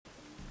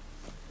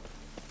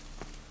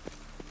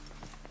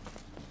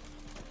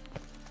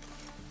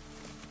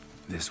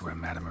This where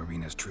Madame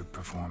Marina's troupe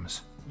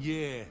performs?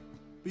 Yeah,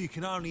 but you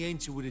can only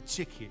enter with a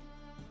ticket.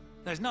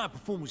 There's no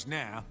performance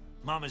now.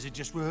 Mamas are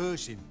just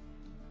rehearsing.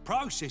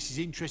 Process is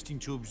interesting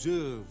to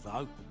observe,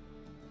 though.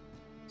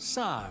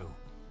 So,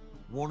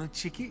 want a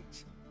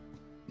ticket?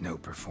 No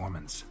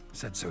performance.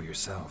 Said so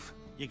yourself.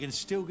 You can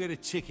still get a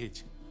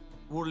ticket.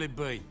 What'll it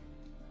be?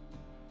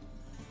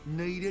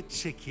 Need a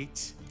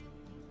ticket?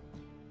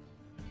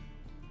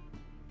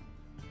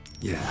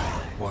 Yeah,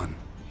 one.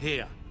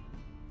 Here.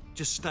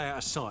 Just stay out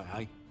of sight,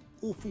 eh?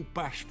 Awful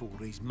bashful,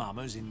 these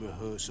mamas in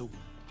rehearsal.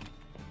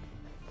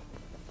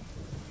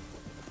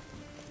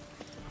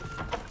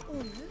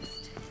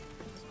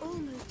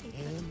 Almost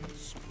a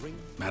Spring.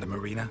 Madame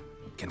Marina,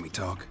 can we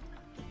talk?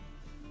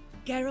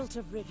 Geralt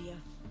of Rivia.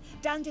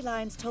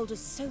 Dandelion's told us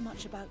so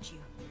much about you.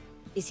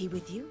 Is he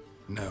with you?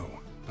 No,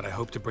 but I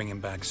hope to bring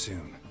him back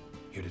soon.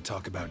 Here to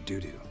talk about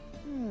doo-doo.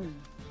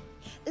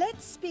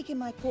 Let's speak in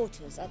my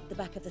quarters at the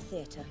back of the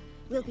theatre.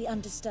 We'll be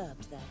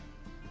undisturbed there.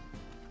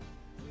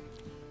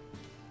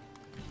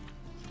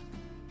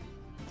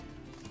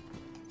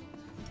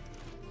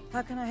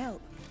 How can I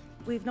help?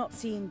 We've not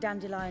seen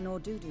Dandelion or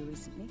Doo-doo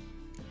recently.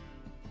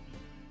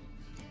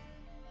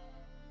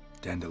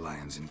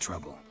 Dandelion's in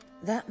trouble.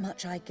 That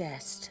much I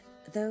guessed,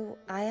 though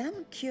I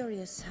am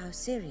curious how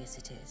serious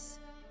it is.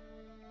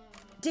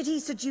 Did he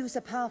seduce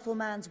a powerful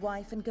man's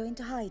wife and go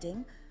into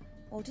hiding?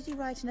 Or did he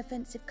write an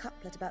offensive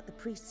couplet about the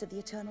priests of the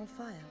eternal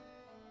fire?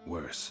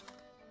 Worse.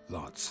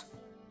 Lots.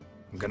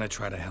 I'm gonna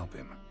try to help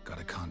him.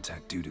 Gotta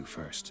contact Doo-doo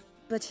first.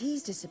 But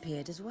he's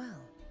disappeared as well.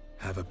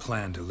 Have a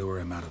plan to lure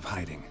him out of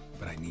hiding,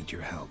 but I need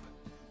your help.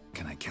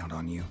 Can I count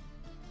on you?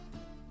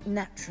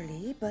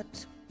 Naturally,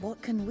 but what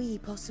can we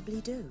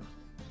possibly do?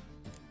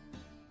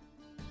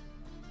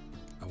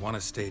 I want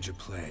to stage a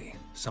play,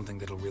 something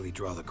that'll really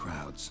draw the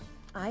crowds.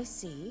 I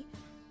see.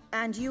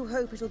 And you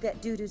hope it'll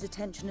get Doo-doo's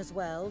attention as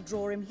well,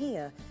 draw him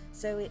here.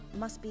 So it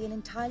must be an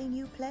entirely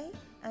new play?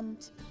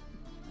 And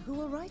who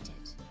will write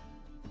it?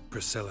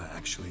 Priscilla,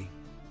 actually.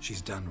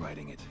 She's done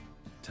writing it.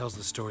 Tells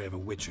the story of a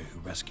witcher who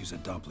rescues a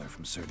Doppler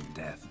from certain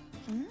death.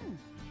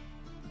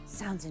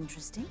 Sounds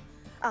interesting.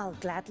 I'll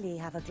gladly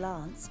have a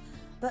glance.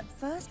 But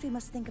first we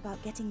must think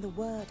about getting the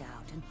word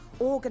out and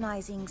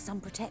organizing some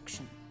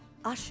protection.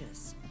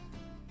 Ushers.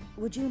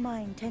 Would you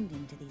mind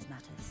tending to these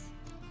matters?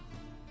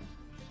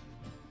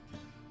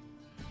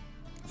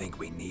 Think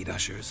we need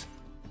ushers?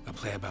 A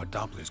play about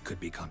Dopplers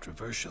could be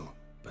controversial,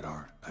 but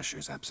are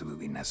ushers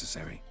absolutely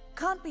necessary?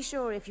 Can't be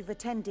sure if you've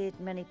attended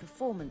many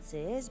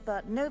performances,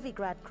 but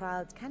Novigrad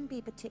crowds can be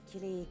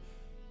particularly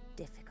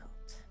difficult.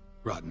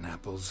 Rotten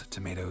apples,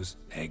 tomatoes,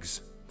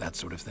 eggs, that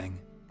sort of thing?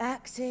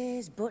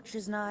 Axes,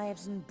 butcher's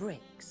knives, and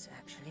bricks,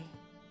 actually.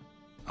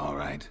 All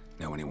right.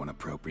 Know anyone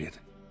appropriate?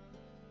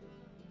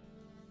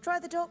 Try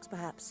the docks,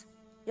 perhaps.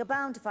 You're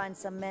bound to find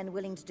some men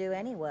willing to do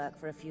any work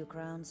for a few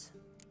crowns.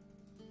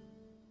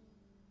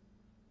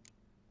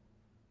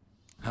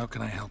 How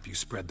can I help you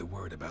spread the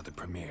word about the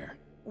premiere?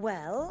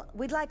 Well,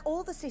 we'd like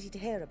all the city to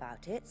hear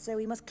about it, so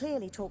we must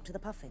clearly talk to the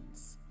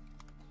Puffins.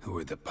 Who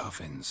are the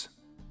Puffins?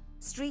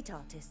 Street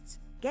artists.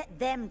 Get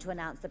them to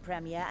announce the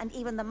premiere, and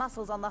even the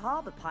muscles on the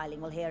harbor piling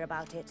will hear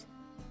about it.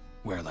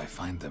 Where'll I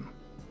find them?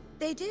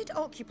 They did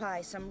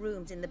occupy some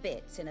rooms in the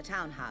Bits in a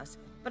townhouse,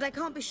 but I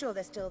can't be sure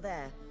they're still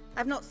there.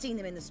 I've not seen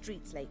them in the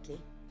streets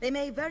lately. They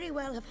may very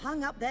well have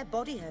hung up their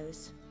body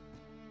hose.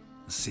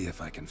 See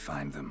if I can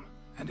find them,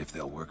 and if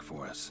they'll work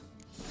for us.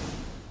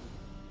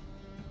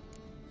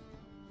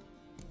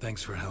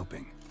 Thanks for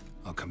helping.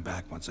 I'll come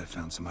back once I've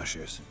found some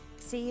ushers.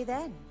 See you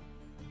then.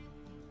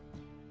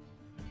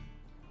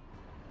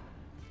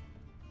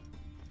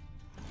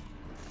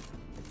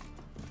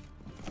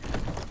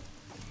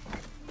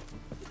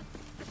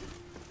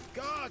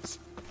 Guards!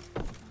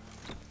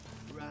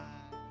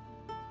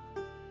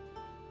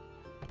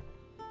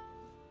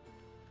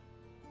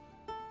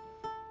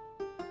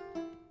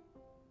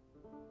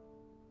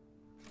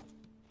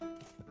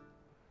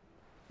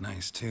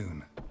 Nice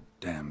tune.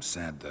 Damn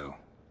sad, though.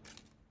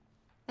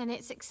 Then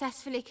it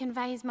successfully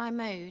conveys my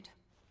mood.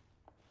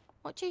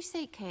 What do you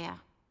seek here?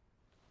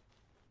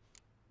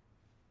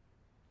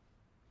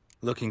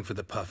 Looking for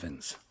the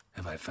Puffins.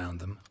 Have I found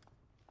them?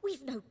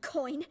 We've no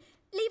coin.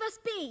 Leave us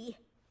be.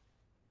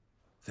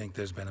 Think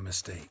there's been a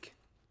mistake.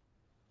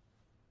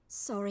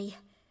 Sorry.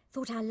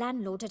 Thought our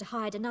landlord had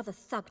hired another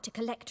thug to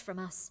collect from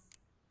us.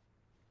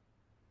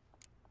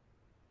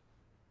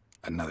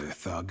 Another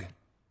thug?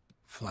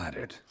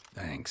 Flattered.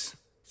 Thanks.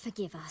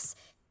 Forgive us.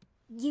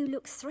 You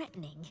look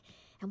threatening,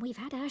 and we've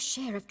had our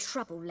share of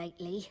trouble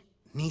lately.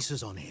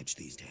 Nisa's on edge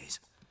these days.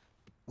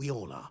 We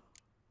all are.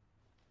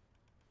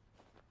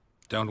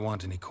 Don't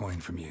want any coin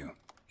from you.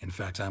 In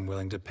fact, I'm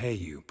willing to pay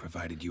you,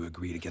 provided you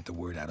agree to get the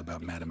word out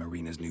about Madame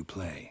Marina's new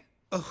play.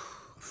 Oh,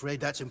 afraid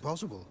that's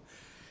impossible.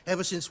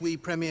 Ever since we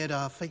premiered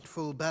our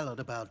fateful ballad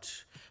about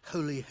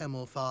holy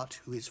Hemelfart,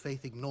 who his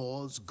faith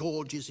ignores,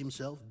 gorges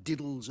himself,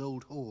 diddles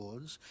old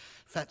whores,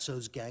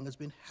 Fatso's gang has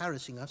been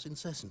harassing us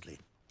incessantly.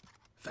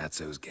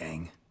 Fatso's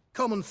gang?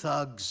 Common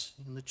thugs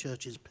in the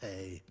church's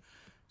pay.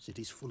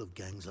 City's full of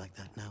gangs like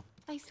that now.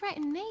 They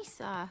threaten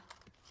Nisa.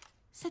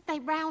 Said they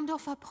round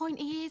off her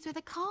pointy ears with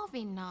a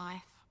carving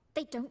knife.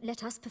 They don't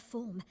let us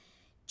perform.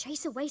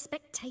 Chase away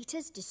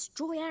spectators,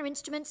 destroy our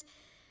instruments.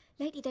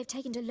 Lately they've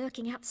taken to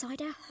lurking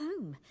outside our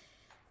home.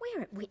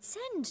 We're at wit's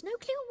end, no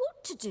clue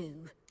what to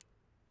do.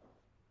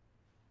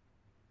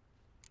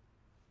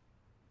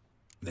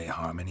 They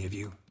harm any of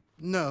you?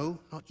 No,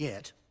 not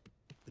yet.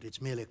 But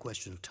it's merely a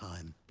question of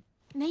time.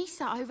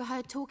 Nisa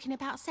overheard talking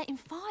about setting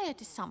fire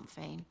to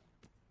something.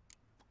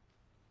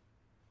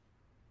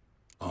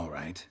 All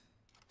right.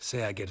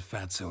 Say I get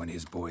Fatso and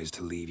his boys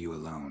to leave you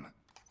alone.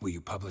 Will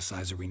you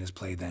publicize Arena's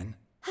play then?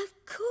 Of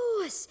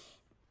course!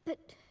 But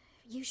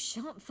you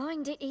shan't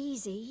find it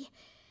easy.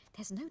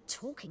 There's no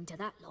talking to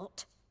that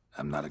lot.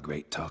 I'm not a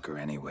great talker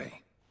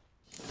anyway.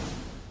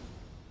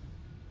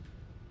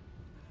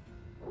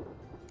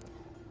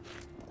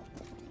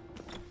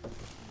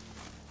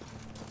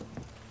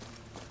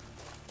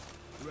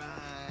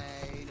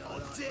 Right, I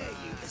dare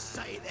you to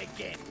say it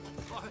again.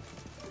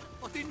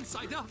 I didn't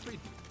say nothing.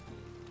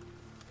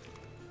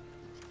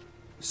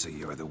 So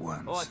you're the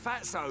ones. Oi,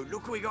 Fatso,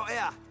 look what we got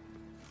here.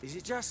 Is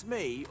it just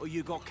me, or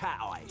you got cat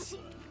eyes?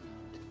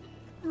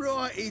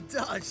 Right, he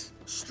does.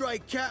 Stray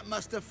cat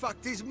must have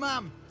fucked his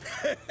mum.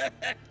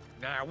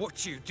 Now,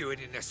 what you doing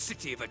in the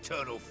city of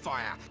eternal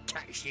fire,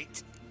 cat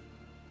shit?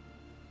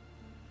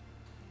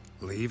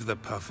 Leave the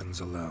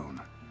puffins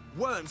alone.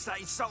 Worms that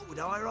insulted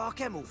Hierarch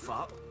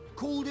Emelfuck,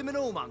 called him an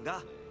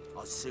whoremonger.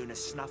 I'd sooner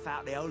snuff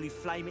out the holy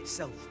flame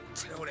itself.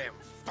 Tell them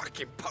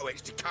fucking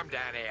poets to come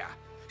down here.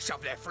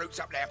 Shove their fruits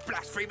up their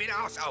blaspheming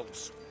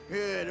arseholes.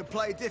 Yeah, to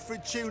play a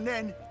different tune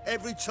then,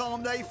 every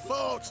time they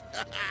fought.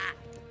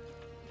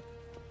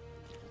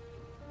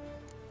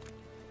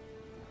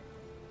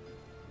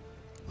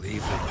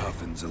 Leave the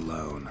puffins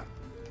alone.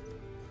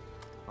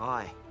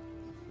 Aye,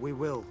 we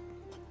will.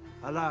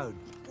 Alone.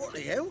 What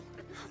the hell?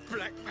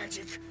 Black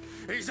magic.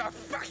 He's a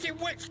fucking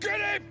witch. Get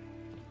him!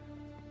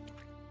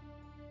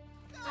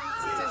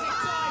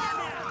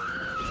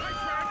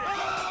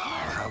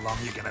 How long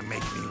you gonna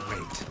make me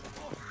wait?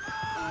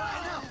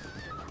 Enough!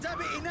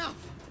 Damn it, enough!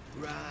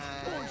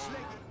 Right.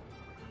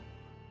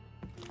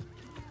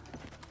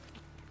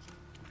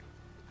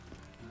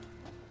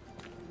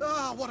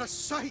 Ah, what a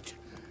sight!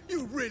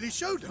 You really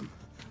showed them.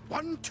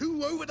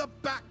 1-2 over the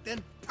back,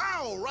 then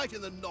pow! Right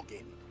in the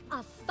noggin.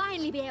 I'll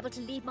finally be able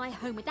to leave my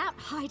home without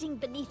hiding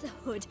beneath a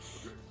hood.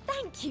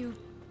 Thank you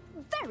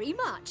very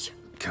much.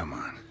 Come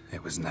on,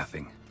 it was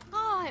nothing.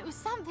 Oh, it was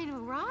something, all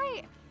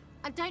right.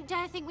 I don't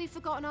dare think we've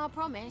forgotten our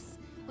promise.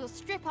 We'll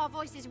strip our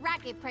voices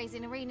ragged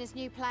praising Arena's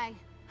new play.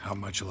 How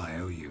much will I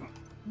owe you?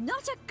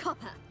 Not a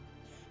copper.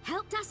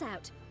 Helped us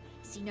out.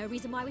 See no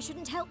reason why we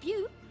shouldn't help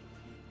you.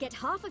 Get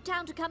half of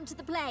town to come to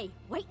the play.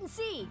 Wait and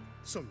see.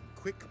 Some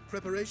quick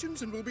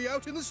preparations and we'll be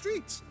out in the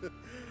streets.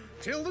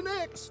 Till the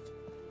next.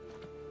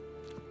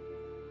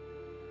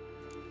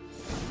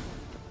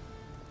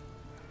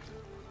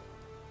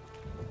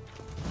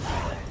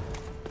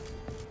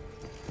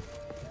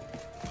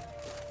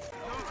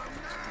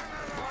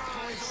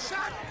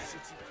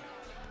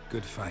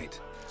 Good fight.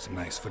 Some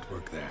nice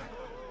footwork there.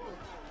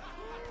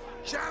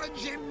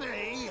 Challenging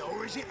me,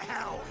 or is it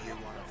hell you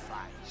want to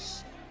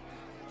face?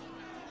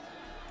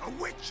 A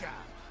Witcher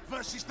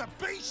versus the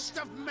Beast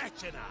of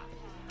Metina.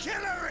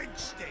 Killer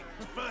instinct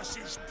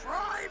versus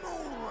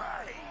primal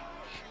rage.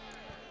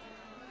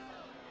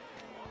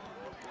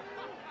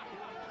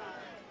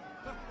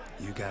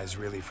 You guys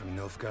really from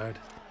Nilfgaard?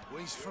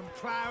 We's from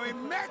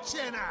ploughing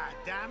Metina,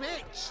 damn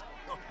it!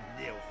 Not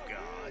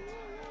Nilfgaard.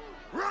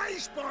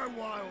 Raised by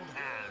wild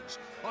hounds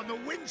on the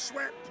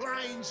windswept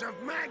plains of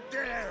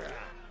Magdera.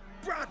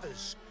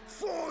 Brothers,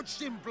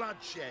 forged in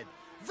bloodshed.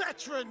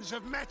 Veterans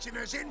of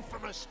Metina's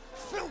infamous,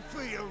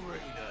 filthy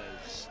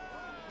arenas.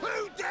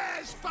 Who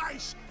dares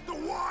face the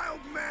wild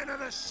men of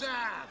the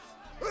South?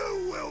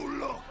 Who will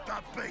look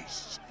the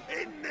beasts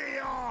in the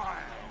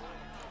eye?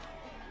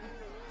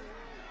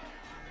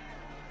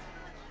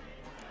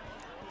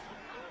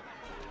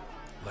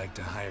 Like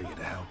to hire you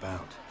to help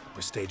out.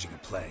 We're staging a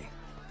play.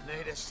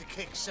 Need us to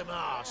kick some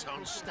ass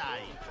on stage.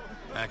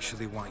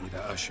 Actually want you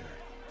to usher.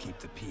 Keep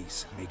the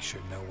peace. Make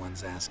sure no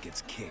one's ass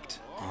gets kicked,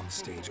 on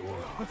stage or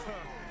off.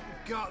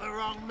 Got the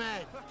wrong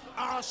man.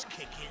 Ass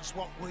kicking's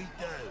what we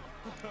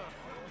do.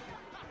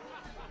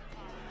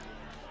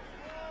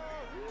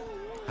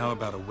 How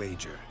about a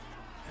wager?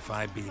 If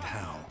I beat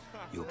Hal,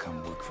 you'll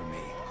come work for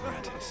me,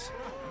 gratis.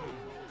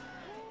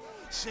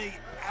 See,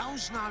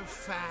 Hal's no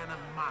fan of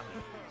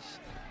mummies.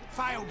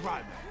 Failed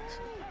romance.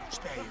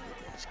 Spare you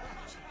the details.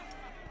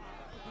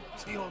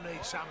 You'll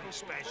need something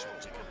special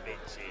to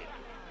convince him.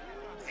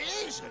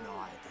 Here's an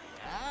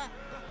idea.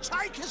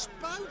 Take us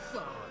both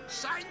on,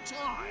 same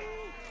time.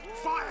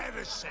 Fight of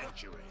the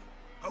century.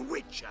 A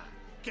Witcher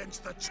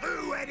against the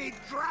two-headed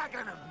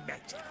dragon of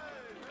Metina.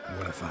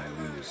 What if I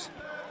lose?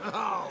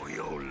 Oh,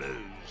 you'll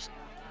lose.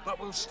 But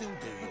we'll still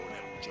do your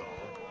little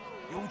job.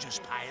 You'll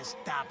just pay us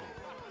double.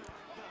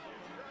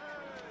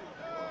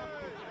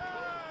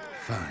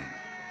 Fine.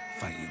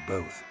 Fight you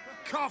both.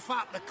 Cough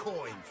up the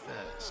coin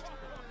first.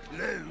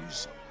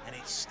 Lose, and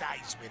it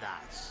stays with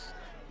us.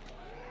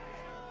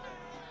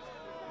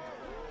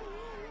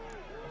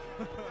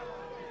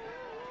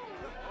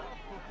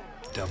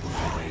 Double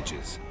the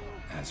wages,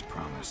 as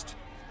promised.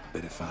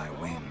 But if I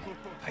win,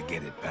 I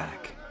get it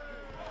back.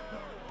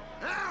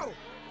 Ow!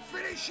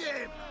 Finish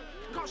him!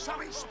 Got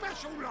something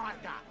special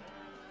like that!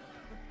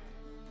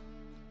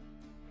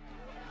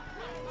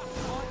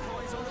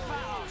 Boys on the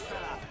fat ass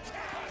fella.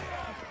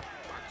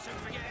 Won't soon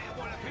forget it,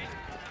 Walloping.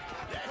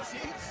 That's it!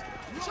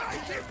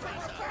 Take him from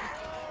the back!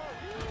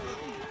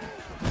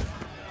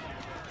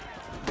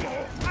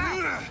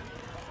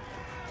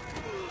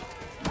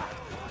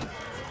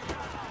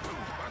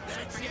 Won't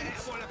soon forget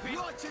it, Walloping.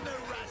 Right in the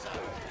razor!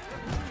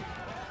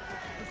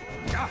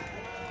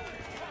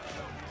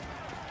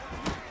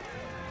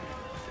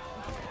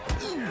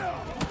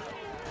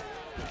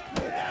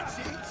 That's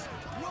it!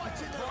 Right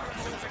in the Won't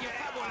soon forget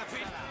it,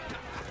 Walloping.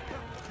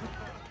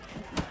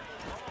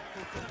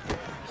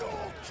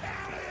 You're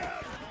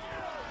carrion!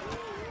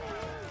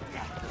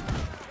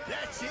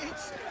 That's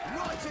it!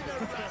 Right in the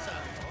razor!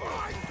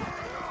 Right for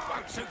it!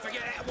 Won't soon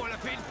forget it,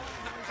 Walloping.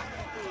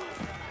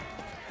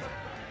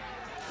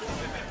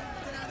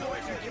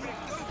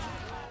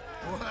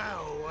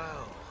 Well,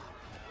 well.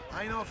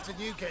 Ain't often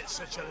you get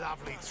such a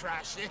lovely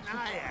thrashing,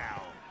 eh,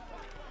 Al?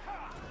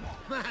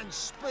 Man's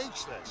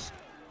speechless,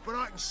 but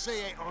I can see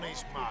it on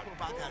his mug.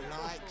 Bugger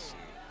likes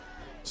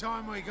it.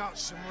 Time we got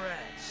some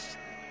rest.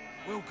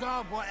 We'll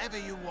guard whatever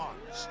you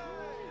want.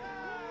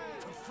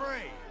 For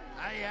free,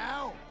 eh,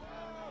 Al?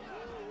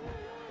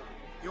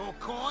 Your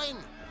coin?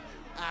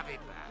 Have it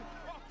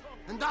back.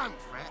 And don't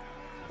fret,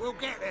 we'll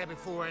get there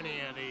before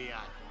any of the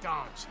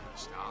dancing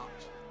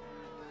starts.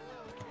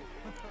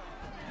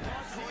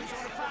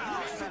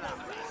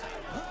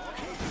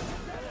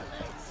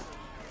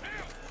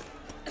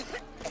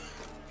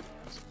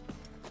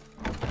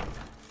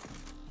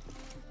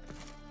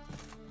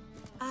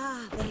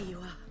 Ah, there you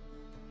are.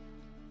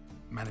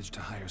 Managed to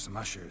hire some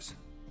ushers.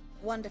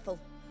 Wonderful.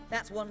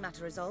 That's one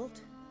matter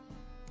resolved.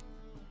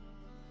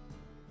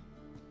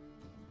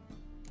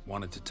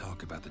 Wanted to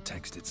talk about the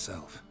text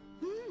itself.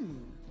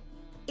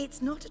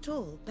 It's not at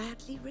all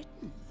badly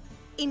written.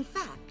 In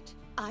fact,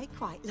 I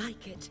quite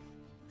like it.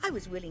 I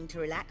was willing to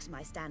relax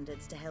my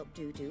standards to help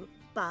Dudu,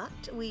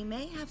 but we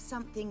may have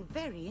something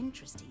very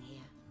interesting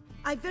here.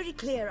 I've very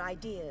clear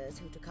ideas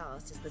who to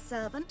cast as the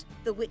servant,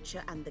 the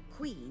witcher, and the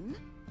queen,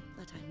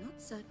 but I'm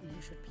not certain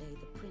who should play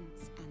the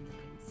prince and the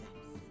princess.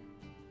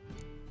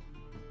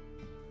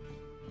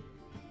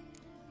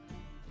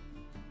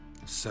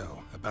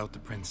 So, about the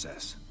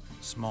princess.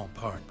 Small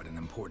part, but an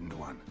important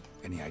one.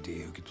 Any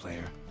idea who could play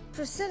her?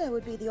 Priscilla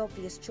would be the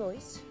obvious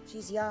choice.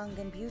 She's young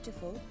and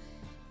beautiful,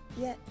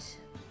 yet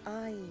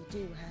I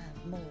do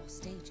have more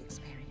stage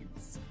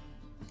experience.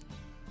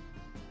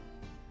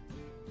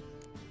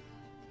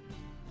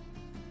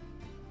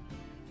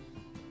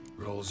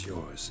 Role's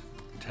yours.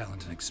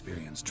 Talent and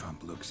experience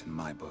trump looks in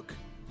my book.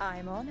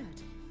 I'm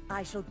honored.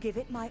 I shall give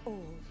it my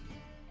all.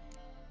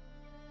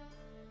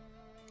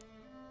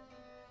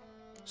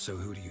 So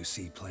who do you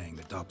see playing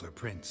the Doppler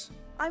Prince?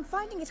 I'm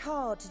finding it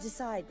hard to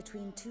decide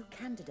between two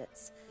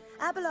candidates.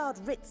 Abelard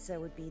Ritzer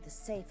would be the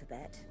safer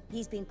bet.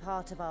 He's been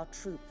part of our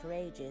troupe for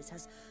ages,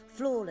 has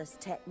flawless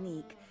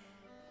technique,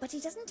 but he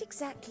doesn't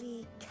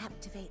exactly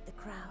captivate the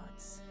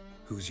crowds.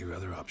 Who's your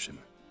other option?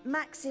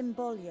 Maxim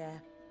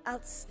Bollier,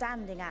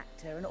 outstanding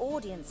actor, and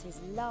audiences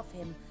love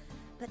him,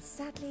 but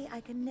sadly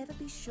I can never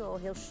be sure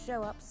he'll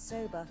show up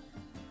sober,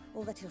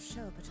 or that he'll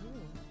show up at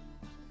all.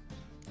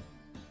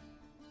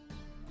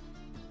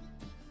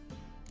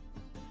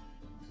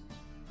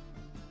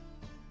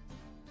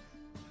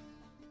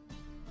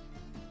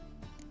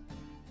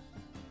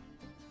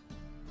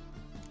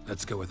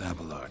 Let's go with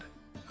Abelard.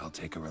 I'll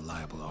take a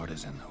reliable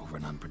artisan over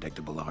an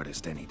unpredictable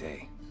artist any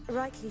day.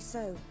 Rightly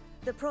so.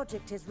 The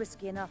project is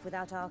risky enough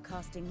without our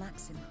casting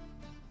Maxim.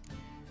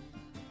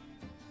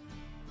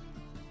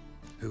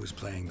 Who's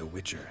playing the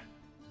Witcher?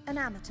 An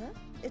amateur.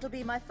 It'll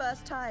be my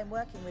first time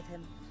working with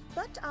him,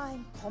 but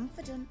I'm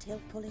confident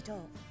he'll pull it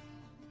off.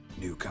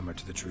 Newcomer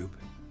to the troupe?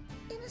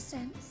 In a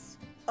sense.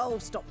 Oh,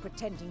 stop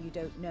pretending you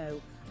don't know.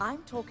 I'm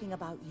talking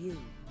about you.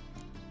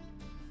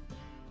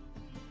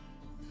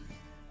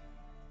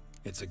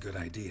 It's a good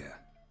idea.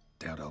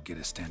 Doubt I'll get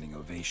a standing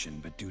ovation,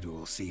 but Dudu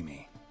will see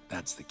me.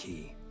 That's the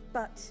key.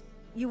 But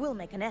you will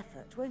make an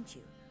effort, won't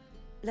you?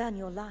 Learn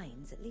your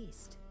lines, at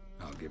least.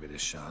 I'll give it a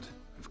shot,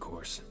 of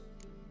course.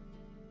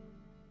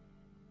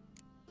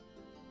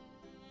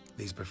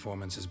 These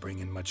performances bring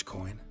in much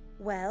coin?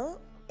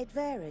 Well, it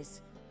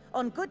varies.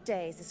 On good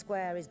days, the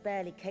square is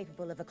barely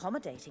capable of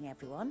accommodating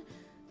everyone.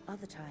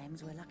 Other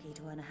times, we're lucky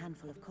to earn a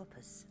handful of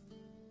coppers.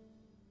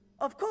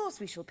 Of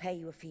course, we shall pay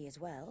you a fee as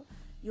well.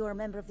 You're a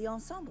member of the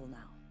ensemble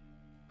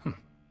now.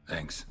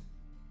 Thanks.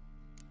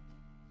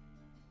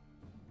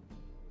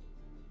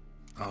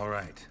 All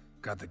right,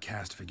 got the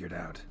cast figured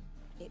out.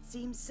 It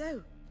seems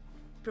so.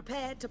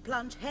 Prepared to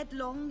plunge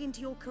headlong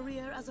into your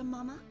career as a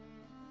mama?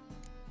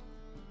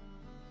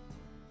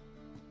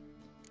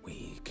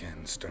 We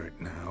can start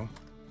now.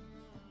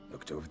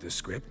 Looked over the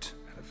script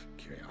out of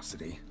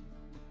curiosity.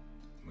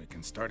 We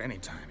can start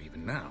anytime,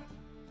 even now.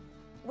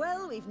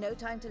 Well, we've no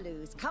time to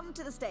lose. Come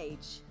to the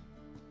stage.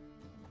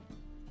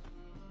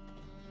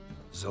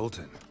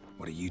 Zoltan,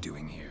 what are you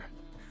doing here?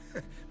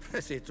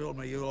 Prissy told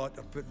me you like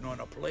to putting on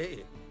a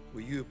play.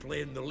 Were you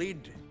playing the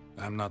lead?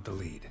 I'm not the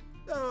lead.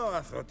 Oh,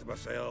 I thought to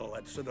myself,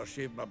 I'd sooner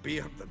shave my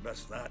beard than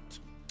miss that.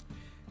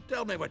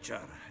 Tell me, Witcher,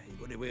 you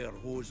going to wear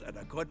hose and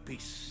a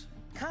codpiece?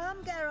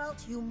 Come,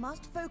 Geralt. You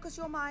must focus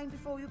your mind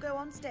before you go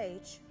on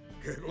stage.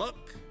 Good luck.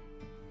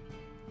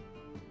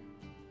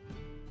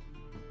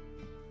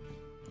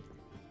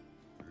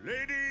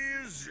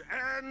 Ladies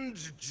and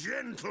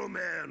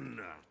gentlemen,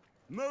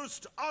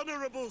 most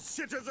honorable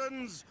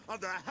citizens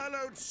of the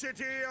hallowed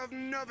city of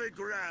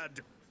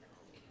Novigrad,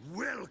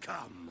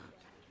 welcome.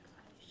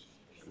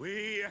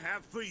 We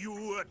have for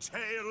you a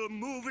tale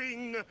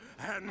moving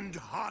and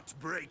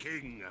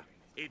heartbreaking.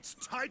 Its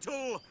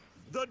title,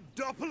 The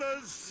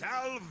Doppler's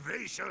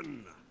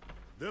Salvation.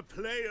 The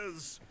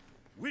players,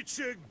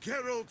 Witcher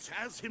Geralt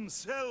as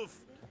himself,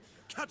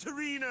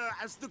 Katerina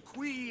as the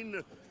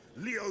Queen,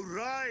 Leo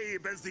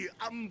Ribe as the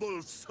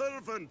humble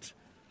servant,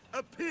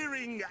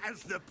 appearing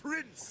as the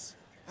Prince,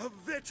 a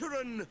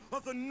veteran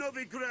of the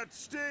Novigrad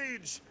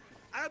stage,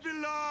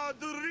 Abelard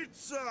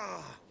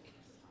Ritza.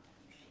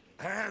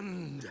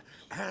 And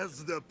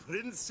as the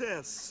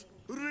Princess,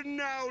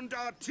 renowned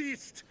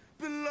artiste,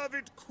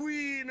 beloved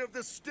Queen of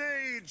the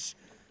stage,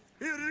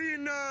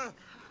 Irina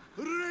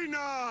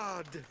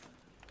Reynard.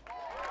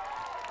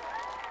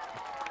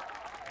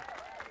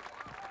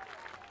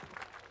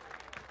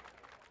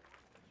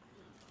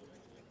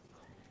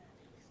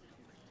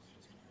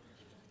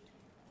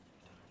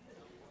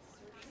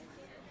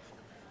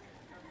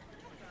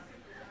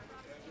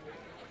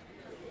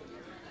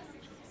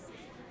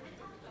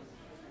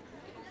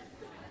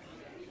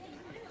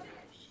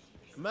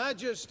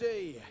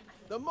 Majesty,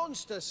 the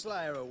Monster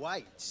Slayer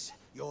awaits.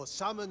 Your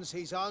summons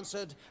he's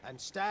answered and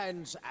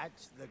stands at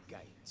the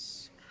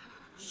gates.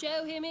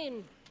 Show him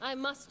in. I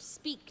must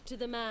speak to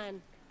the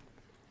man.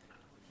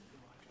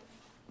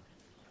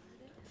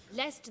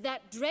 Lest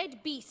that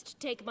dread beast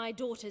take my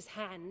daughter's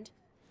hand.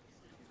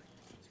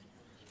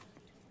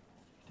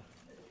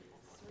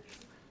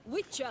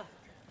 Witcher,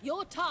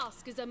 your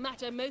task is a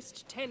matter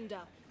most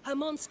tender. A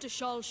monster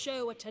shall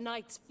show at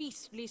tonight's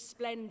feastly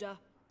splendor.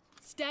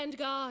 Stand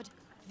guard,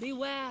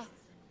 beware,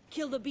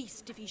 kill the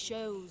beast if he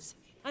shows,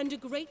 and a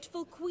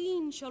grateful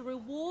queen shall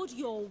reward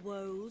your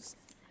woes.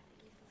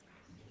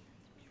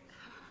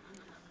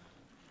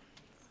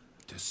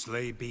 To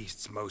slay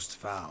beasts most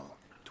foul,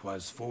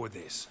 'twas for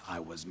this I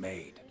was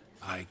made.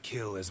 I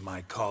kill as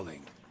my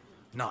calling,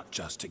 not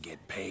just to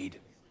get paid.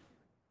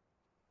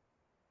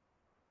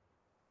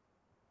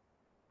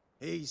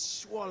 He's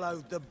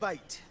swallowed the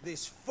bait,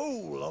 this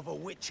fool of a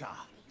Witcher.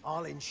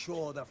 I'll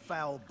ensure the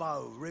foul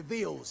bow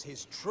reveals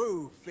his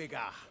true figure.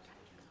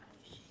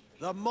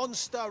 The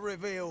monster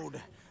revealed,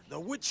 the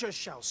Witcher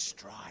shall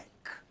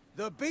strike.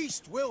 The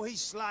beast will he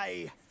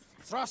slay,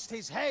 thrust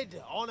his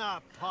head on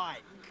a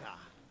pike.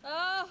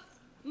 Ah,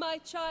 my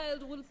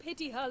child will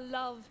pity her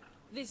love,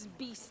 this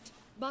beast,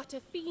 but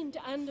a fiend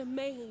and a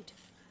maid.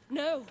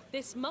 No,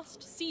 this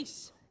must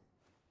cease.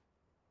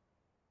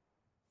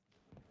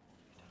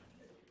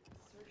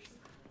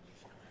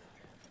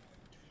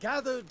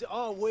 Gathered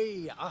are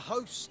we, a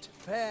host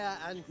fair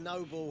and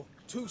noble,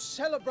 to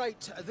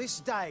celebrate this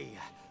day,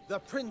 the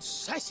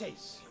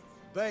princess's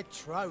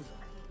betrothal.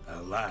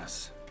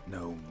 Alas,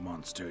 no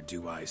monster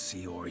do I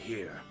see or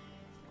hear.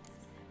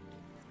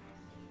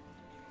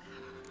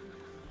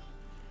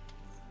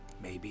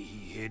 Maybe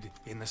he hid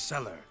in the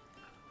cellar.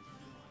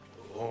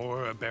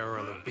 Or a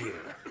barrel of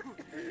beer.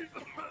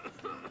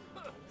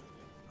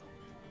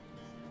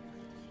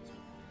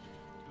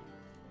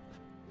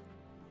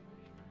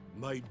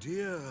 My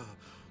dear,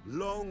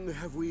 long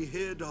have we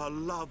hid our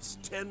love's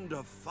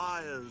tender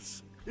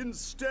fires. In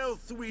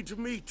stealth we'd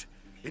meet,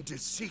 in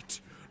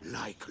deceit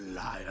like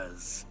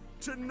liars.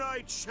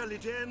 Tonight shall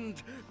it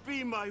end,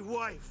 be my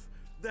wife,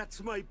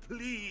 that's my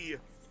plea.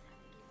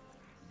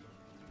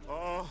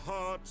 Our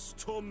hearts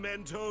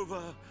torment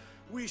over,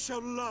 we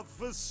shall love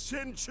for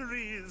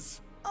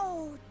centuries.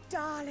 Oh,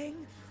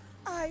 darling,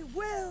 I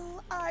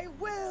will, I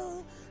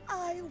will,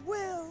 I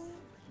will.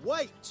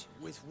 Wait,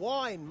 with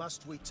wine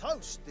must we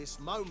toast this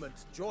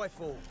moment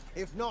joyful.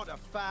 If not, a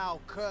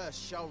foul curse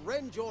shall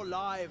rend your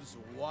lives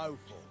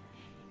woeful.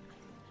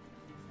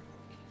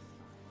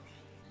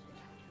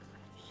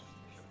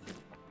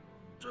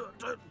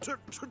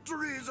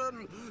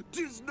 Treason!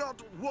 'Tis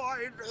not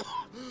wine,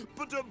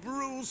 but a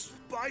brew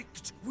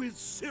spiked with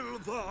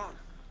silver.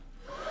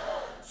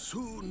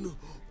 Soon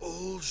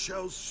all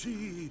shall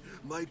see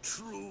my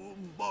true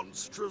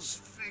monstrous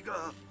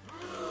figure.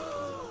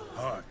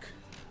 Hark,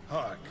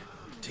 hark.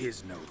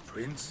 'Tis no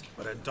prince,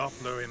 but a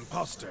Doppler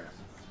imposter.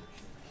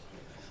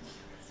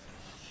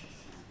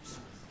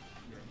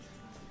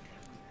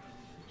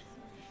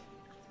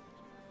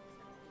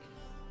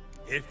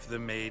 If the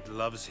maid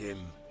loves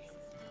him,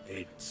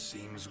 it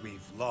seems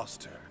we've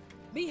lost her.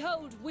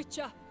 Behold,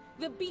 Witcher,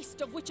 the beast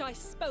of which I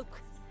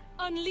spoke.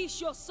 Unleash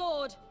your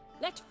sword.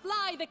 Let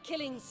fly the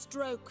killing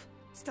stroke.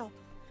 Stop.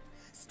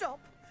 Stop.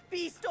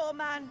 beast or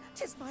man,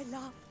 'tis my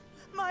love,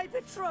 my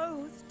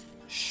betrothed.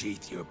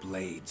 Sheath your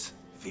blades.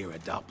 Fear a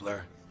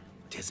Doppler?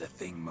 'Tis a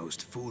thing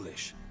most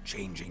foolish.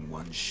 Changing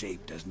one's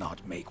shape does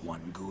not make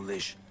one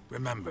ghoulish.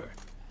 Remember,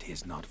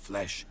 'tis not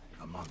flesh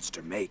a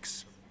monster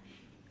makes,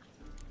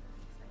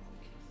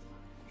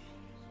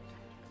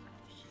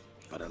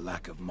 but a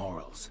lack of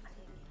morals,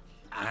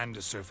 and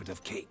a surfeit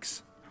of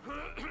cakes.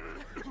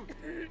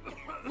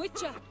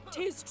 Witcher,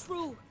 'tis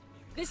true.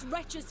 This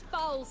wretch's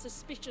foul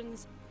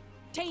suspicions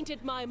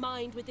tainted my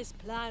mind with this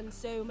plan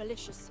so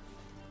malicious.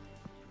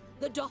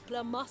 The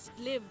Doppler must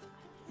live.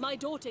 My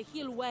daughter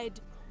he'll wed.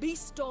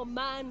 Beast or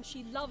man,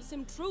 she loves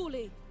him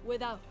truly,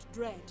 without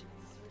dread.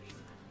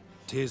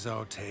 'Tis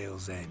our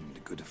tale's end,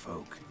 good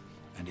folk,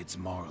 and its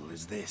moral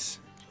is this.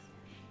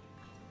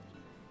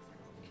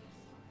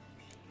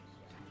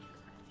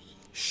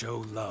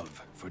 Show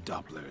love for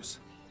Dopplers,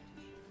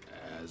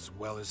 as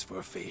well as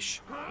for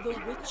fish. The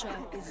Witcher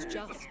is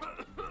just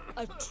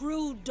a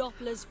true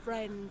Doppler's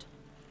friend.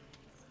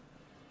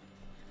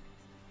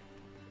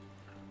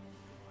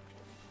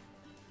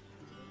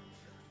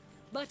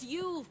 But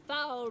you,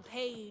 foul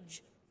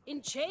page,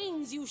 in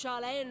chains you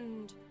shall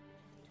end.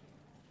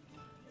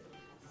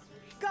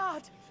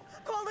 Guard!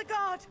 Call the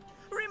guard!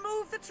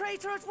 Remove the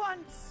traitor at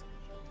once!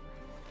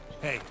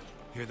 Hey,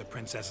 hear the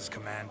princess's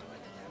command?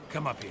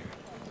 Come up here.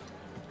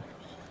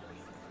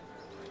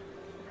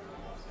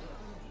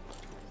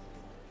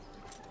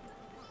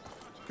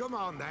 Come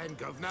on then,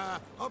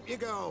 Governor. Up you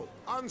go.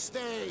 On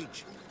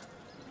stage.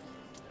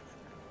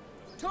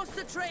 Toss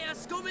the traitor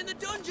scum in the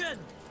dungeon!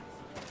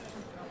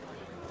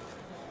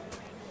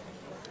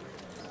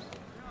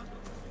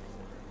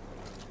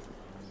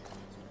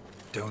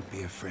 Don't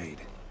be afraid.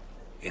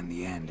 In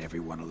the end,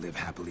 everyone will live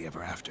happily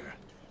ever after.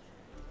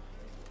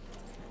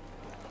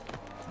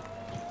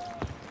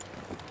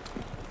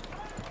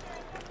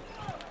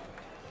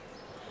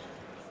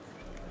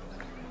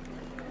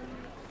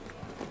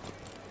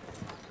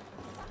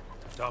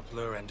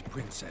 Doppler and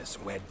princess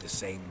wed the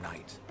same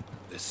night.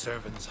 The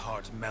servant's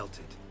heart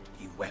melted.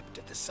 He wept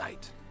at the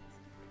sight.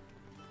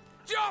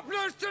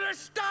 Dopplers to the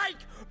stake!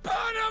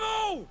 Burn them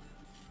all!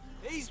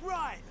 He's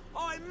right.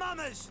 I'm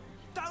mummers.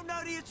 Don't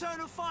know the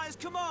Eternal Fire's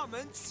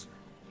commandments?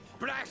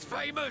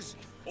 Blasphemers!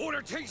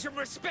 Order teach them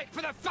respect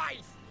for the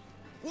faith!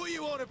 What are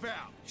you on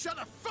about? Shut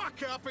the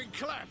fuck up and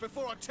clap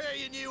before I tear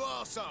you new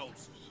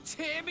arseholes.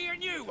 Tear me a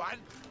new one?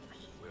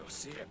 We'll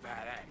see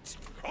about that.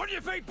 On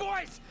your feet,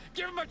 boys!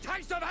 Give them a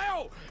taste of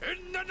hell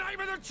in the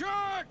name of the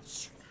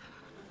church!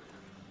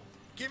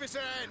 Give us a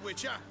hand,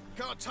 Witcher.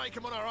 Can't take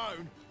them on our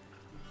own.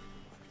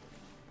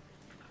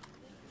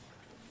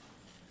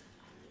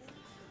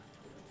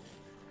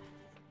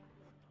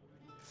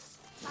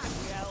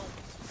 Well,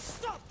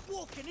 stop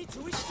walking into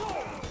his soul!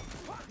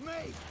 Fuck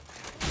me!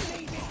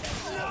 Leave it!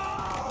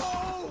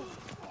 No!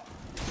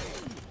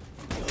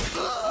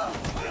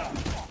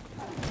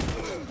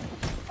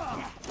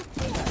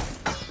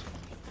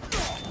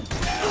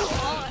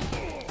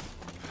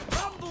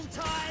 Rumble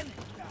time!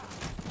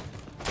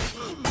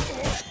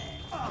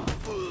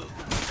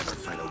 Ever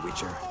fight a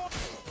Witcher?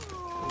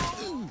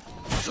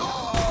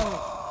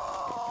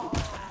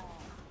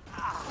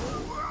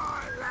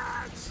 Right,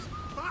 lads.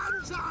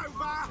 Fun's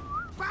over.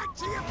 Back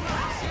to your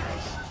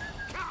places.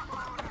 Come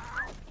on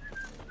now.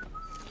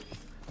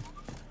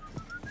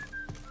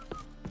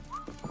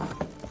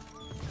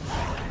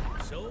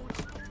 So,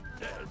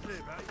 that'll do,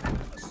 mate.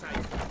 A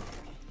safe.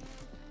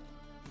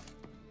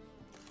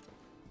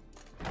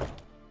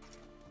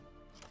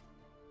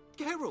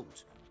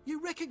 Geralt,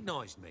 you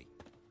recognized me.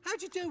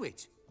 How'd you do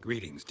it?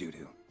 Greetings,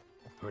 Dudu.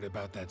 Heard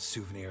about that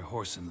souvenir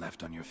Horson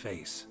left on your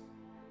face.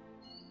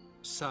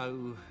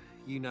 So,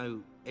 you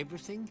know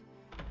everything?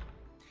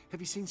 Have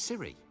you seen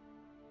Ciri?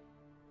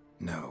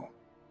 No.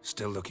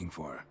 Still looking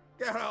for her.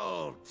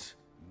 Geralt!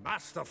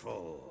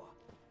 Masterful.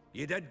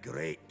 You did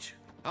great.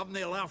 Haven't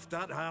they laughed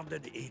that hard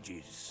in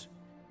ages?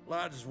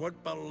 Lads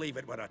won't believe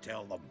it when I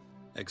tell them.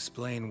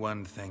 Explain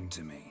one thing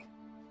to me.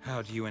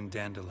 How'd you and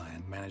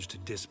Dandelion manage to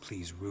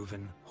displease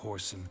Reuven,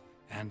 Horson,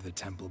 and the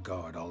Temple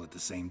Guard all at the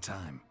same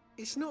time?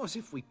 It's not as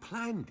if we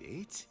planned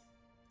it.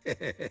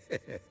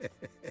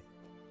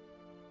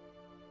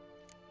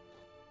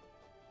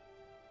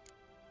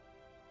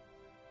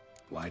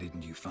 Why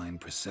didn't you find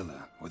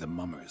Priscilla or the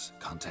Mummers?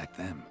 Contact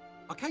them.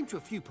 I came to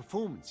a few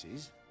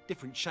performances,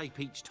 different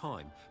shape each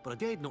time, but I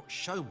dared not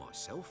show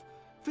myself.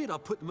 Feared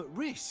I'd put them at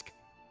risk.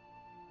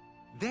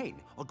 Then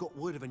I got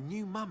word of a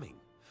new mumming.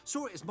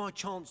 Saw it as my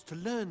chance to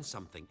learn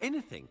something,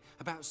 anything,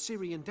 about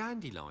Ciri and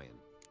Dandelion.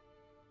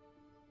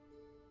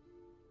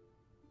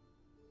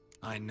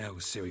 I know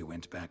Ciri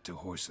went back to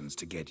Horson's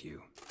to get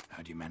you.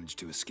 How'd you manage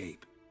to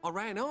escape? I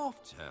ran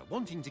after her,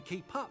 wanting to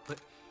keep up, but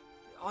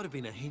I'd have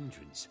been a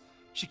hindrance.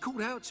 She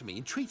called out to me,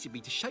 entreated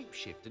me to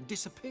shapeshift and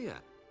disappear.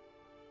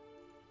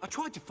 I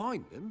tried to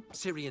find them,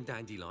 Ciri and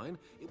Dandelion.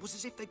 It was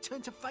as if they'd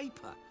turned to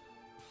vapour.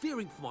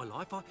 Fearing for my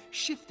life, I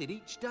shifted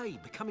each day,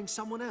 becoming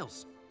someone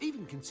else.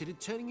 Even considered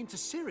turning into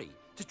Ciri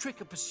to trick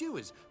her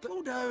pursuers, but...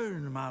 Slow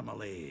down,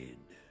 Marmalade.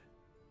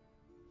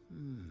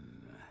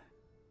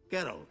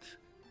 Geralt,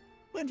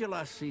 When did you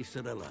last see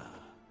Cirilla?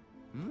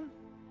 Hmm?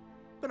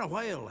 Been a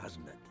while,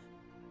 hasn't it?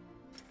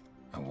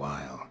 A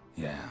while,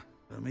 yeah.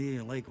 For me,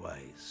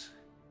 likewise.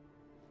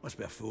 Must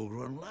be a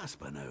full-grown lass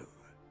by now.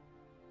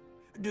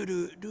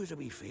 Do us a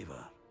wee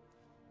favour.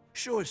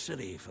 Show us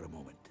Ciri for a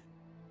moment.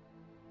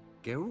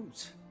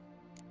 Geralt?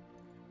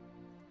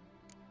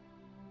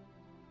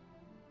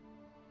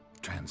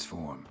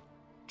 Transform.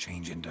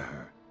 Change into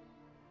her.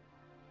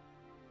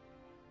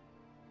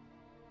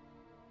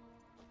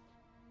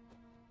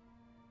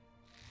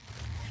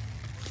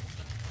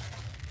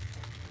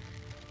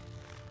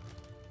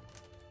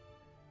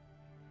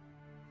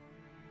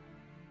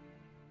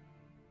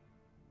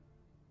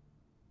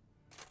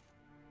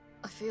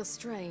 I feel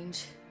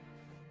strange.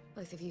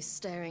 Both of you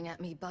staring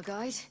at me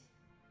bug-eyed.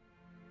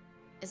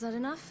 Is that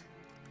enough?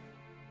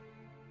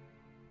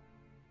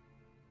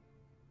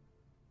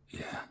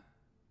 Yeah.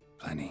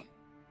 Plenty.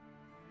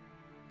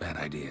 Bad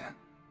idea.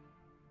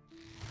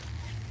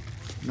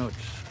 Not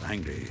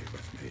angry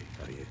with me,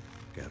 are you,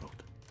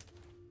 Geralt?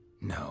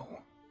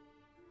 No.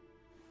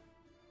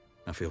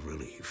 I feel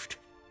relieved.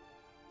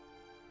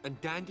 And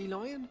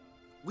Dandelion?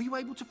 Were you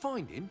able to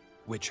find him?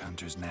 Witch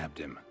hunters nabbed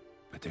him,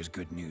 but there's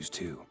good news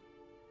too.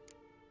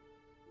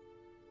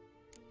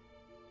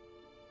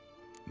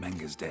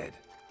 Menga's dead.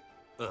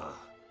 Ugh,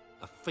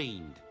 a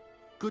fiend.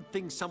 Good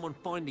thing someone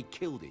finally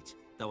killed it,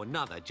 though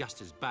another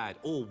just as bad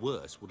or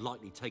worse would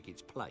likely take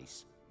its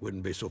place.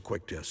 Wouldn't be so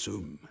quick to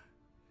assume.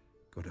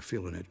 Got a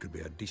feeling it could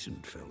be a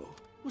decent fellow.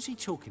 What's he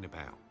talking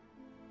about?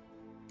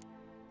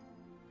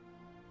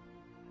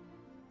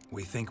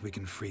 We think we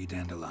can free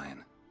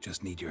Dandelion.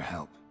 Just need your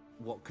help.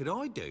 What could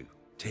I do?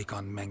 Take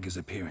on Menga's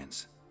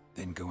appearance,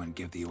 then go and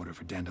give the order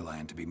for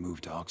Dandelion to be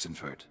moved to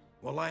Oxenfurt.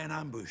 We'll lie in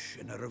ambush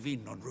in a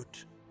ravine en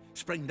route.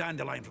 Spring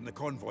Dandelion from the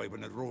convoy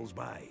when it rolls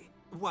by.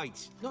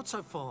 Wait, not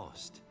so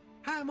fast.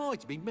 How am I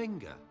to be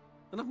Menga?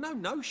 And I've no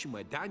notion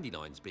where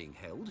Dandelion's being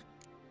held.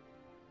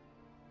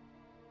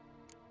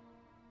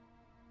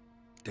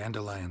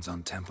 Dandelion's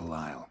on Temple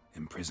Isle,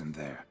 imprisoned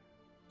there.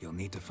 You'll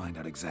need to find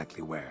out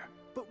exactly where.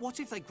 But what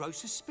if they grow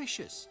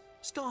suspicious?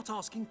 Start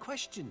asking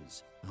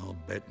questions. I'll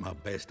bet my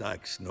best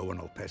axe no one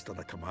will pester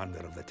the commander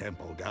of the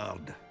Temple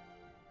Guard.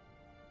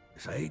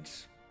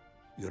 Besides,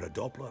 you're a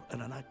Doppler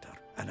and an actor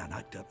and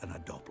a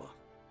Doppler.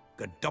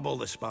 Got double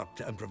the spark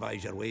to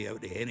improvise your way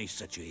out of any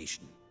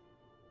situation.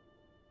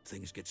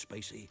 Things get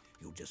spicy,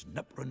 you'll just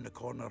nip round the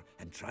corner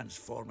and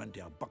transform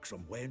into a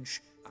buxom wench,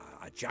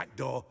 a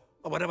jackdaw,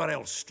 or whatever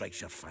else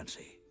strikes your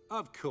fancy.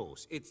 Of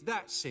course, it's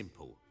that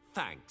simple.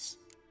 Thanks.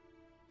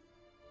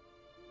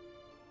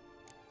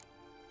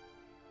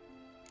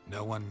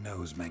 No one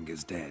knows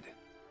Menga's dead.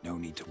 No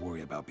need to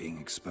worry about being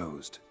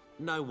exposed.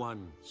 No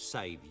one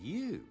save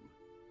you?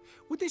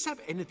 Would this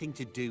have anything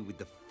to do with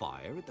the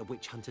fire at the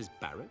witch hunter's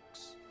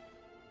barracks?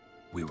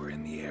 We were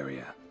in the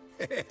area.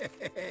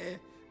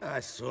 I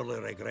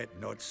sorely regret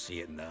not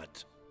seeing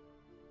that.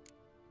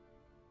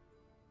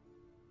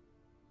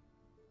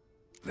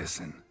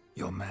 Listen,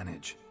 you'll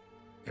manage.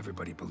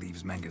 Everybody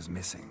believes Menga's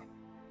missing.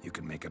 You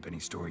can make up any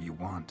story you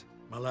want.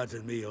 My lads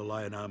and me will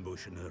lie in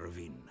ambush in the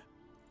ravine.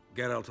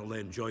 Geralt will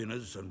then join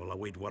us and we'll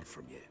await word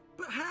from you.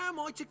 But how am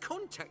I to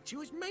contact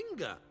you as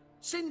Menga?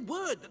 Send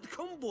word that the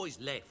convoy's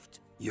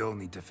left. You'll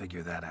need to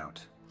figure that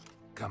out.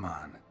 Come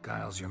on,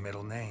 Guile's your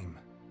middle name.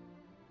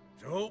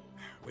 So,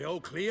 we all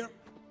clear?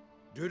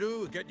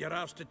 Dudu, get your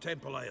ass to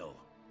Temple Isle.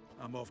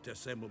 I'm off to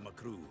assemble my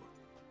crew.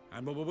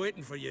 And we'll be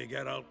waiting for you,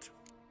 Geralt.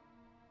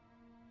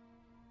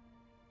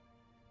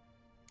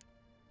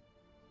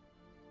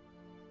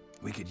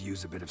 We could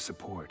use a bit of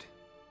support.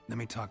 Let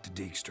me talk to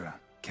Dijkstra.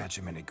 Catch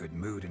him in a good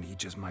mood and he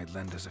just might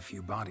lend us a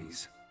few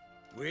bodies.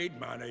 We'd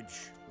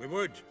manage. We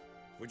would.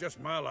 We're just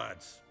my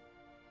lads.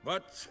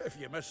 But if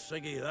you miss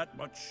Siggy that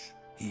much...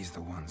 He's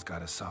the one's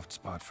got a soft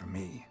spot for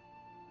me.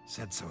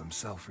 Said so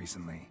himself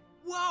recently.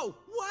 Whoa,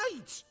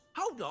 wait!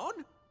 Hold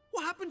on!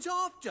 What happens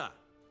after?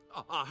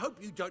 I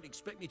hope you don't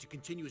expect me to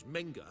continue as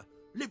Menga,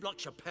 live like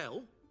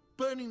Chappelle,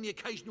 burning the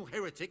occasional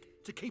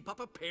heretic to keep up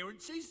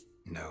appearances?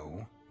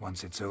 No.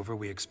 Once it's over,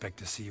 we expect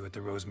to see you at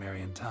the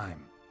Rosemary in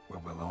Time, where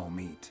we'll all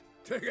meet.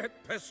 To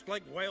get pissed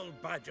like wild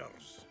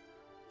badgers.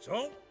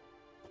 So,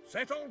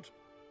 settled?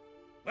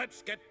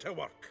 Let's get to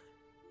work.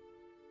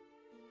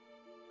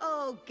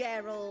 Oh,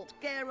 Geralt,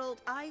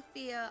 I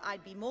fear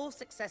I'd be more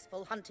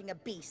successful hunting a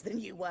beast than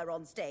you were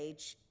on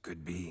stage.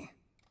 Could be.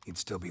 You'd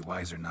still be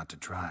wiser not to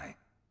try.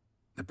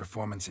 The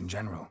performance in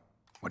general,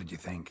 what did you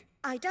think?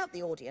 I doubt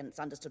the audience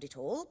understood it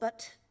all,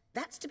 but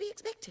that's to be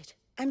expected.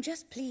 I'm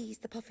just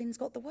pleased the Puffins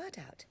got the word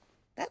out.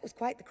 That was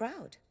quite the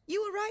crowd.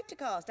 You were right to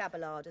cast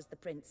Abelard as the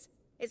prince.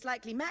 It's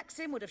likely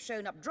Maxim would have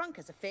shown up drunk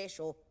as a fish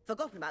or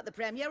forgotten about the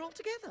premiere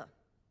altogether.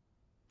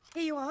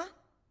 Here you are,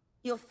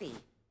 your fee.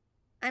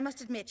 I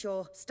must admit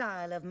your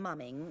style of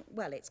mumming,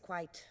 well, it's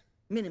quite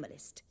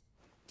minimalist.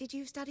 Did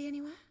you study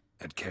anywhere?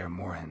 At Kaer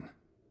Morhen.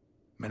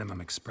 Minimum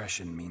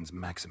expression means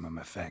maximum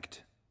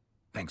effect.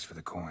 Thanks for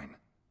the coin.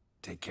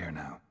 Take care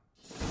now.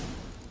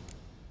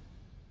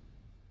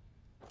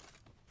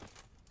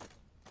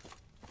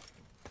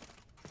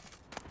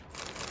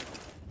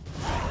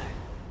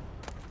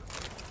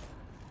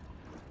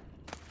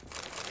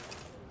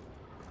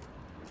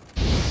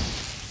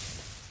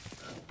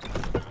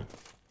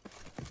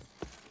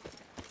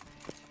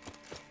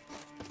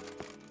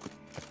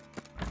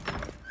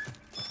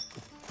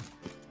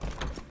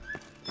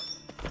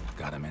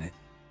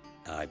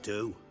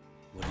 do.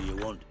 What do you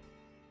want?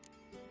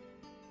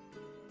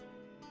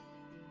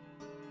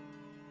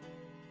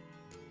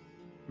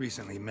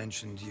 Recently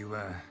mentioned you,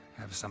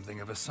 have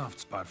something of a soft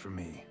spot for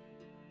me.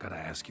 Gotta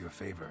ask you a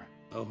favor.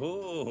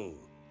 Oh,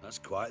 that's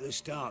quite the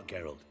start,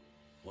 Geralt.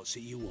 What's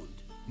it you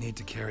want? Need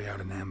to carry out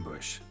an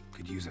ambush.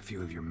 Could use a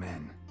few of your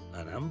men.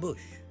 An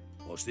ambush?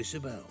 What's this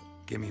about?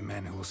 Give me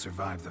men who will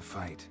survive the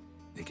fight.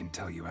 They can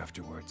tell you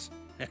afterwards.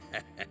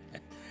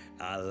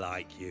 I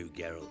like you,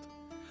 Geralt.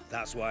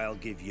 That's why I'll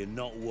give you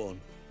not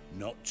one,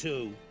 not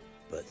two,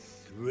 but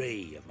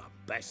 3 of my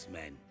best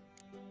men.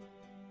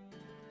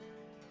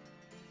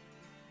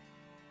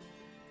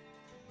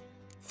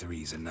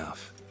 Three's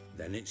enough.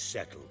 Then it's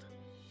settled.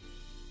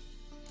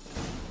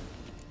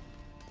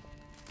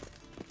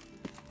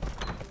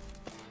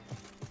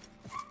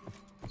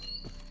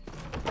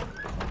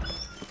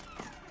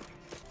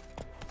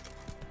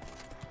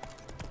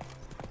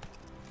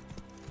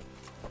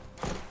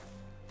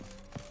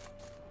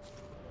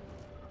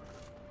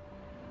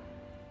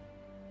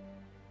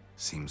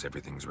 Seems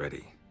everything's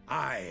ready.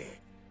 Aye.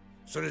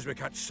 Soon as we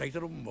catch sight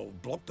of them, we'll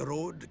block the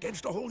road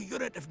against a whole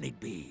unit if need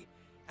be.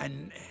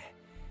 And,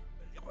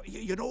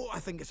 you know, I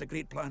think it's a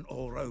great plan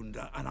all round,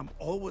 and I'm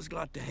always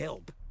glad to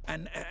help.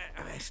 And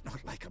it's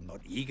not like I'm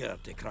not eager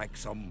to crack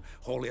some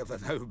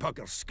holier-than-thou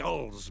bugger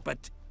skulls,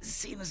 but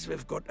seeing as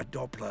we've got a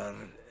Doppler,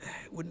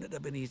 wouldn't it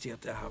have been easier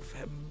to have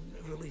him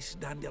release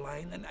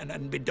Dandelion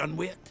and be done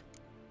with it?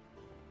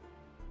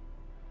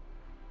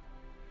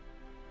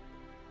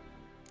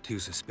 Too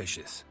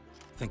suspicious.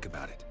 Think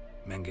about it.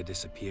 Menga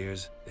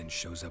disappears, then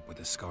shows up with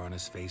a scar on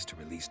his face to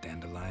release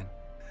Dandelion.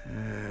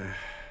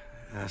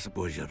 I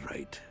suppose you're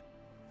right.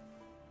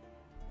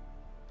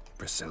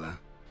 Priscilla,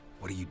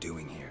 what are you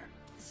doing here?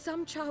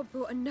 Some child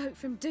brought a note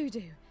from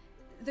Dudu.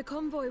 The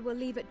convoy will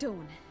leave at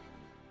dawn.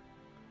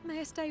 May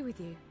I stay with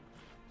you?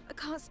 I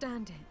can't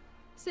stand it.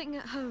 Sitting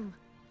at home,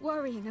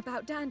 worrying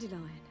about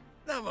Dandelion.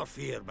 Never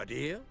fear, my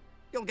dear.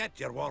 You'll get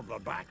your warbler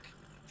back.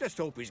 Just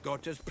hope he's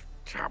got his...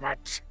 Damn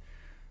it!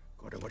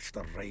 Gotta watch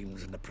the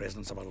rhymes in the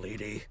presence of a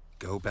lady.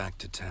 Go back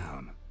to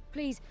town.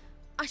 Please,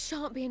 I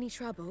shan't be any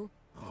trouble.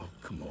 Oh,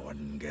 come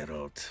on,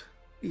 Geralt.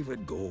 Leave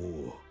it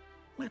go.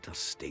 Let her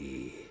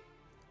stay.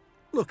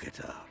 Look at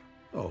her.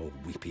 Oh,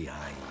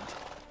 weepy-eyed.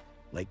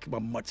 Like my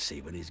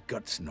Mutsy with his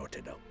guts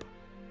knotted up.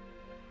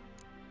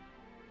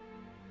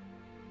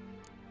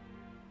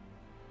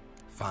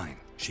 Fine,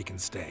 she can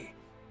stay.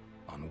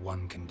 On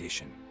one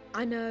condition.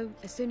 I know,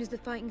 as soon as the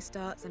fighting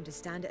starts, I'm to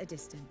stand at a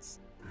distance.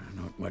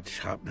 Not much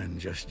happening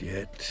just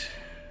yet.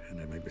 And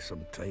there may be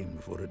some time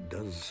before it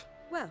does.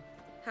 Well,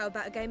 how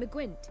about a game of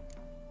Gwent?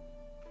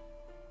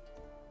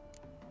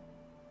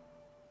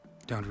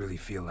 Don't really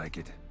feel like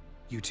it.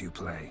 You two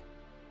play.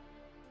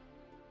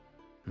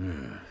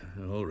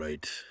 All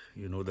right.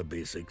 You know the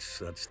basics,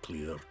 that's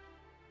clear.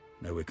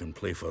 Now we can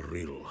play for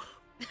real.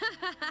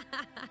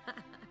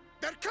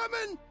 They're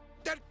coming!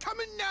 They're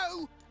coming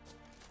now!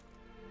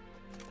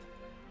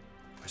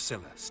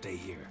 Priscilla, stay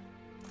here.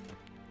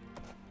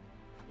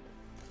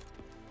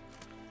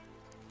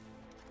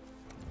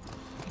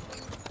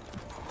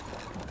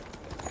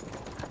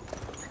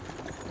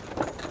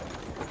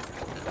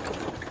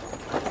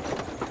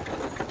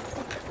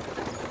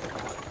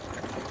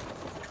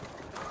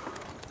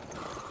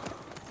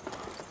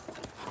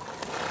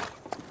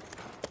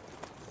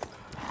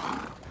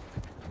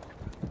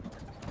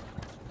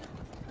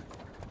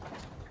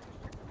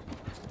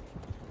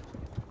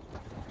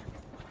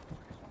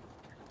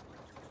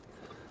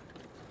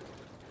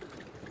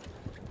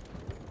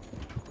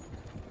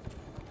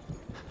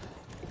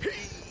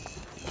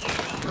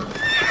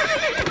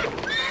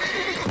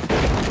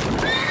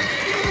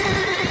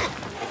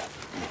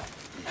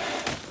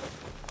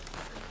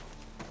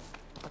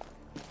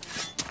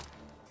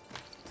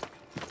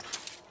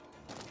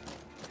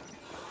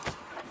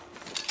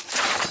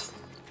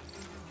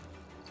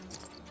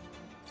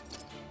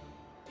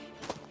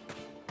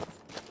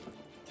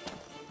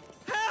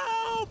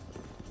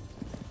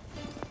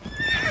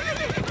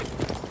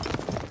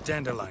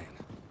 Dandelion.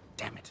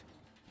 Damn it.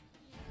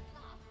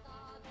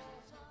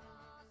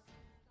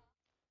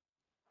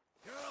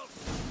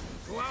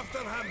 Go after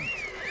him.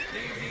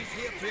 Leave these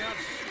here to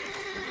us.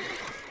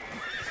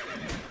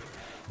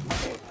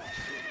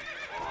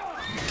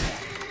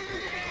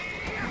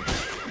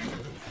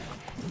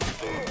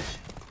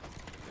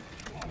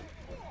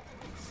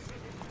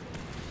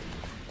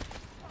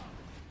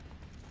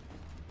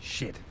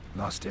 Shit,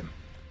 lost him.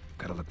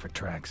 Gotta look for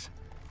tracks.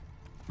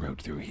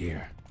 Road through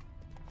here.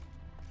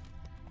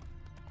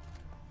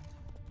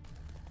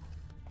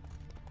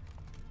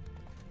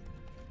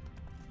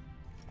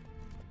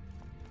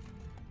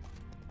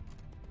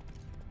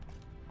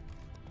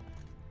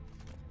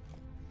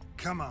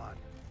 Come on.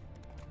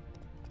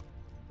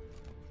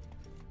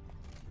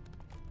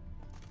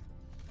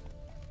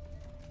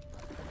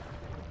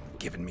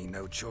 Given me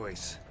no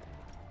choice.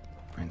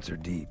 Prints are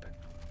deep.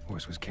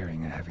 Horse was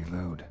carrying a heavy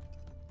load.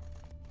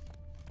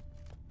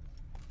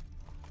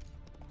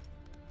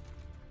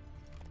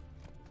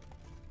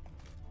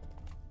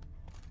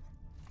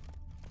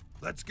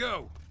 Let's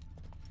go.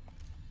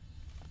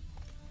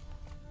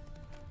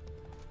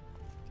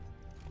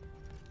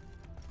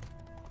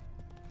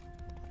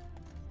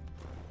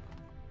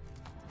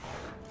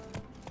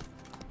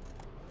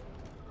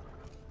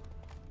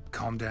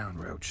 Calm down,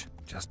 Roach.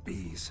 Just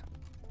bees.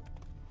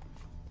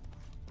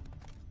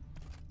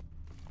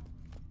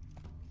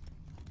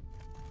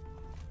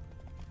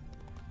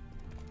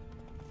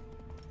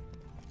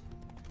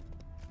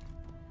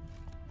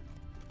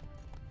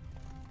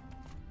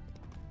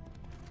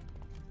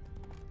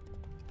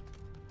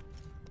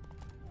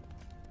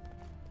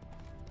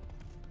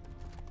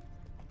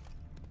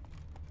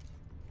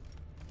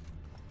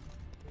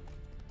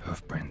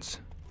 Hoofprints.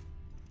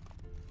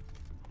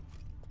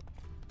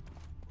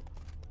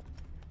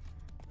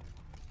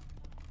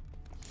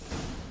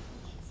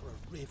 For a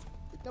riv.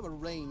 It never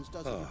rains,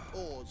 does it? It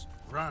pours.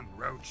 Run,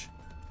 Roach.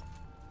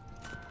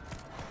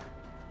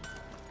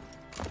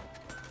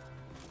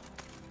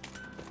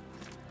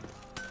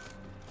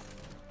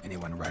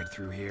 Anyone ride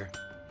through here?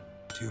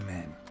 2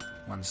 men.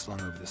 One slung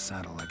over the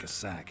saddle like a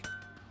sack.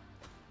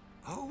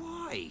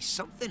 Oh, aye,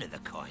 something of the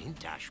kind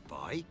dashed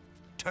by.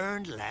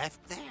 Turned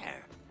left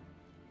there.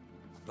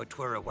 But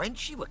 'twere a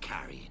wench you were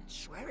carrying,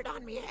 swear it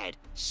on me head,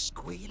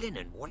 squealing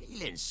and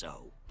wailing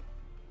so.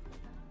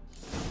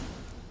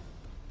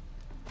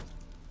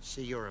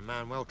 See, you're a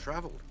man well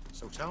travelled,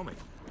 so tell me,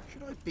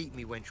 should I beat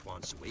me wench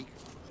once a week,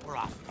 or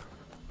oftener?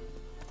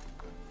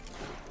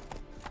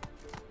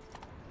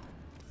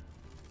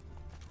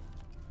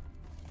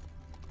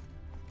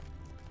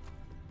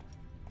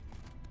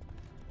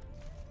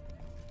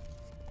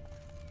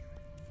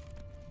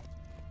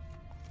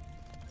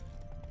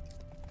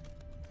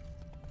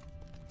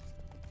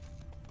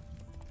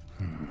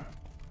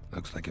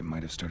 Looks like it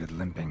might have started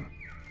limping.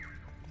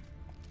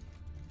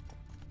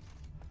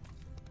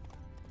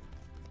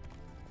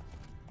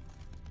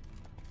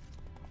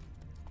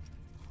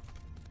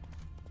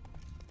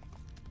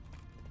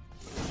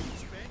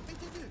 Expect me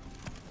to do?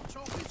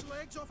 Chop his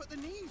legs off at the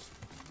knees.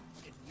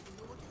 Didn't even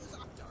know what he was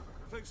after.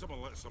 I think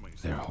someone let something.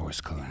 Their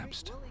horse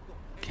collapsed.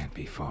 Can't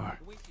be far.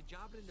 Who to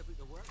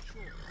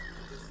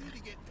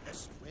get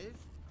this with?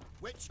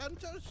 Witch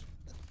hunters?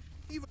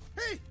 Even.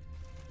 Hey!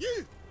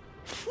 You!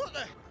 What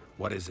the?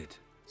 What is it?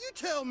 You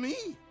tell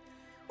me!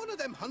 One of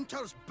them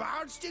hunters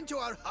barged into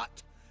our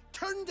hut,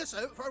 turned us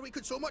out before we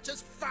could so much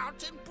as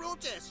fart in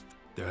protest.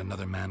 There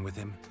another man with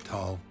him?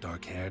 Tall,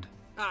 dark-haired?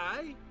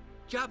 Aye,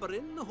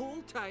 jabbering the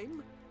whole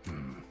time.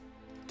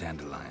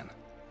 Dandelion.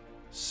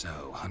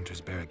 So, Hunter's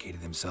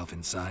barricaded himself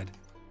inside?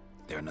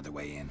 There another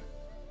way in?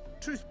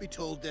 Truth be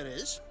told, there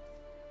is.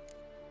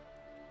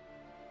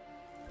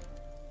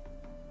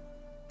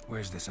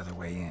 Where's this other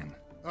way in?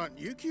 Aren't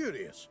you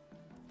curious?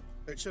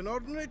 It's an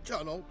ordinary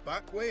tunnel,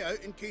 back way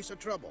out in case of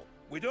trouble.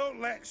 We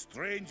don't let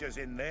strangers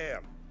in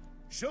there.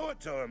 Show it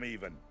to them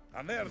even.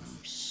 And there's...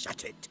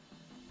 Shut it.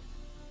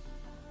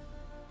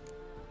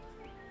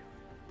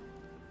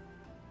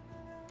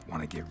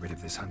 Want to get rid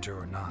of this hunter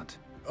or not?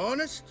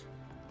 Honest?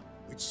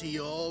 We'd see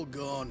you all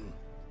gone.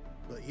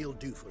 But he'll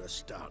do for a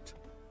start.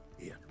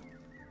 Here,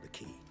 the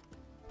key.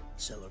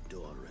 Cellar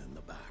door around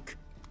the back.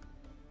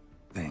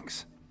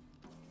 Thanks.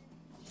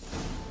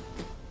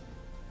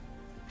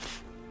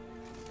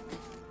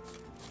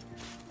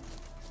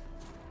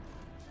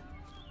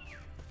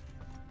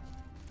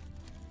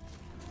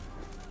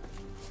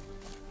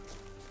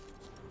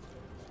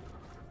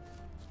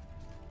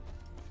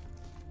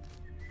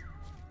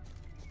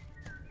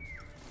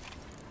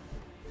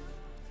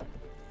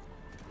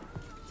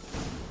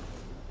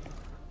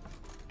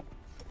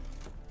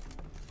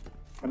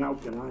 And how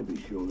can I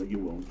be sure that you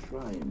won't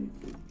try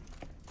anything?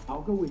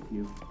 I'll go with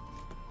you.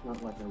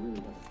 Not like I really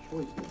have a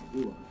choice now,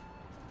 do I?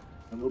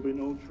 And there'll be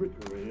no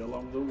trickery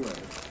along the way.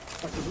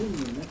 I could ring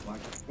your neck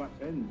like a flat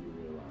end, you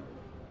realize?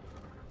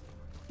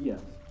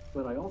 Yes,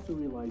 but I also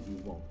realize you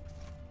won't.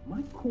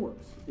 My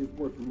corpse is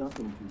worth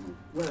nothing to you,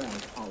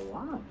 whereas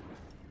alive,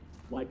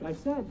 like I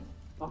said,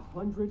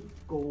 100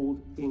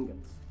 gold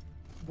ingots.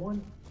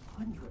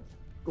 100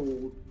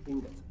 gold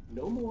ingots.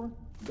 No more,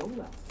 no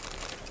less.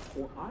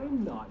 Or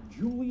I'm not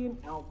Julian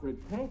Alfred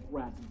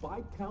Pankratz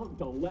Viscount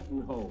de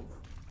Lettenhove.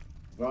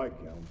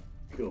 Viscount?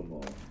 Come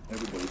on.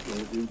 Everybody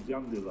calls you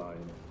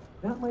Dandelion.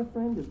 That, my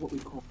friend, is what we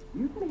call...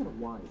 You're gonna get a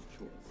wise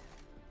choice.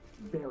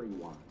 Very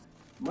wise.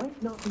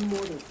 Might not be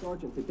more than a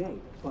sergeant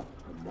today, but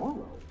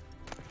tomorrow...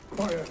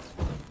 Quiet!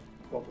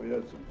 Thought I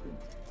heard something.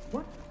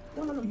 What?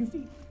 No, you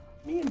see,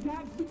 me and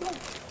Dags, we don't...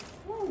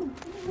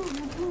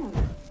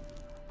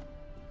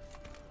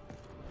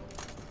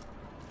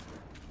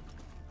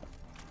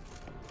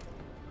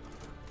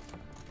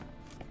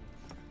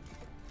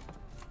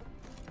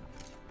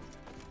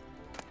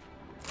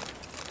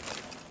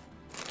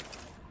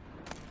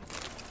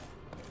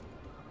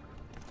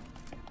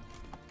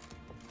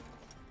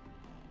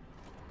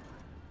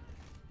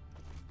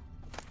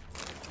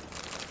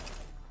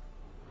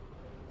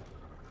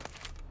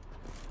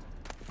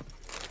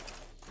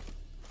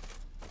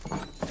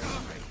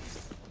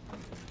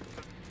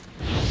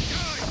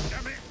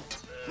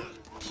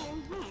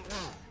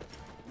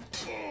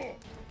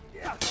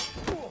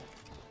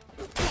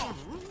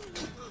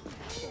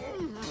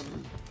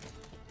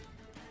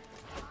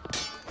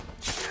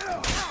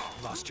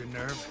 Lost your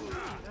nerve?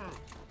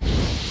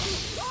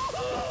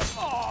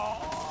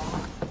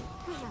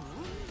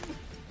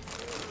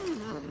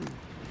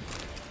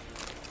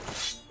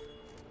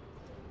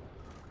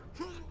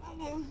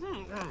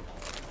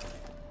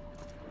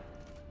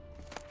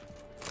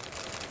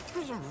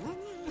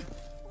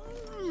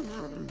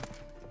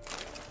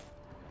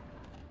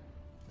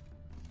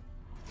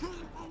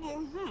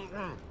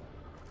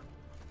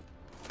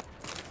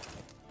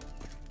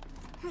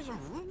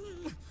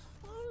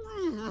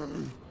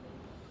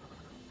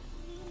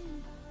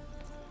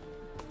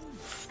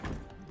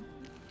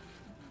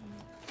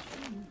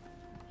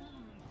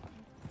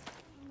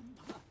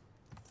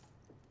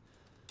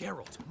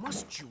 Geralt,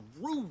 must you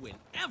ruin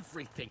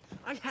everything?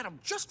 I had him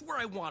just where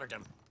I wanted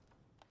him.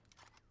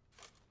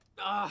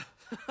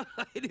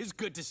 It is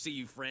good to see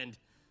you, friend.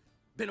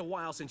 Been a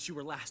while since you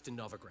were last in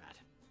Novigrad.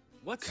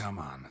 What's... Come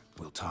on,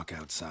 we'll talk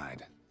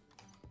outside.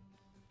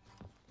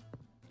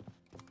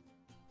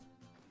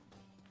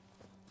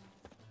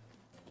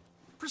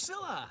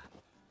 Priscilla!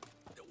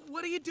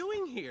 What are you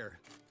doing here?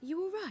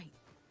 You all right?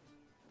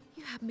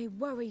 You had me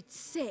worried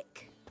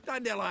sick.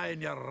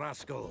 Dandelion, you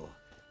rascal.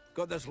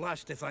 Got this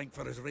lass to thank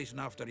for his racing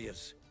after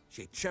yous.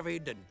 She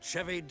chivied and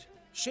chivied.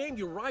 Shame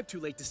you arrived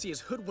too late to see us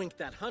hoodwink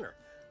that hunter.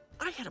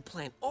 I had a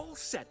plan all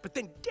set, but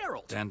then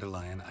Geralt...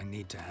 Dandelion, I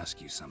need to ask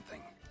you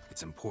something.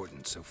 It's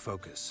important, so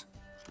focus.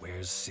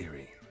 Where's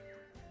Ciri?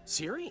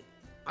 Ciri?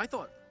 I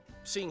thought,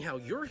 seeing how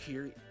you're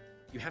here,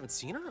 you haven't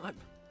seen her?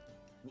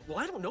 Well,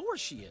 I don't know where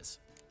she is.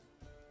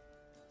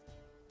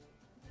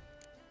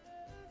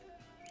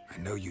 I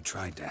know you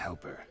tried to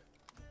help her.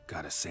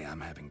 Gotta say,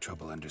 I'm having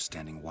trouble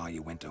understanding why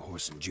you went to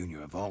Whoreson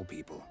Jr. of all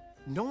people.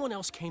 No one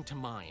else came to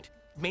mind.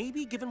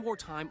 Maybe, given more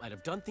time, I'd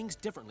have done things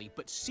differently,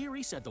 but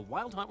Ciri said the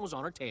Wild Hunt was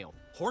on her tail.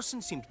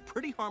 Whoreson seemed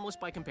pretty harmless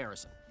by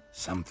comparison.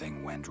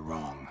 Something went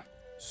wrong.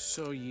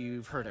 So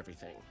you've heard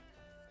everything.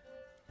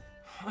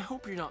 I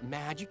hope you're not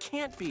mad. You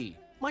can't be.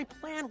 My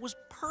plan was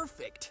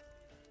perfect.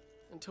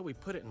 Until we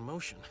put it in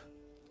motion.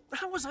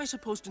 How was I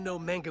supposed to know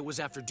Manga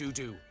was after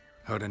Dudu?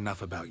 Heard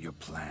enough about your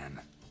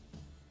plan.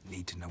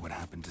 Need to know what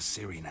happened to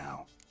Ciri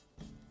now.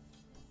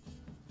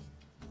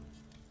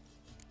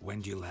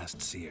 When did you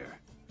last see her?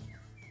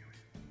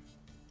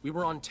 We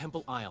were on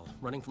Temple Isle,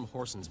 running from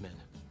Whoreson's men.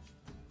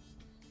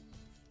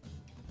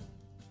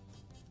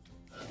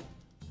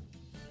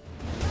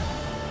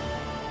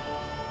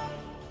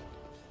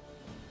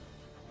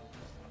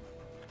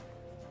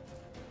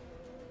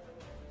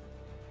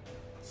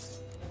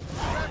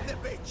 Grab the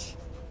bitch!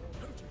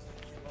 Who do you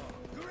think you are?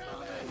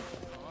 Grab it!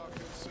 Our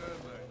concern,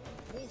 mate.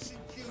 Whoreson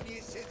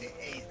Jr. says it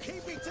is.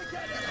 Keep it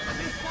together!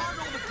 They barred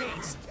all the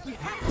gates! We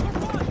have to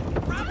run!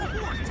 Grab a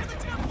horse to the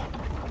temple!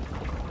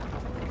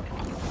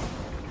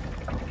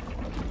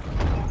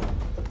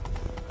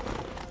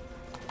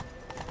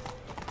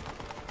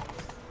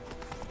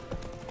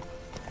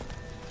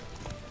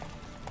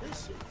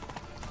 Listen.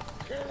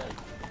 Kelly.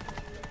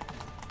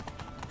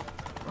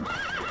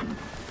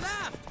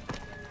 Left!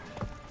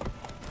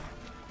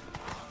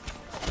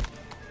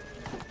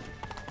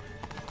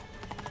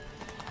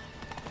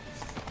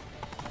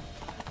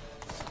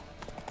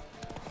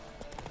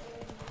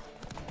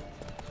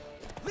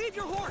 Leave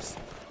your horse!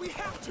 We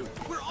have to!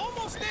 We're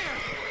almost there!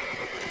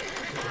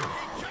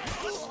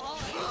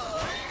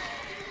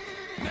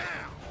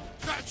 Now!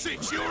 That's it,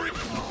 Ciri!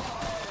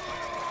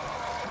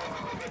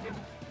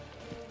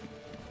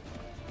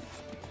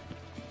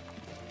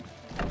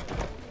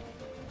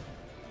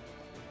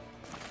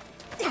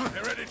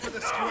 They're headed for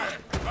the square.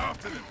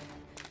 After them.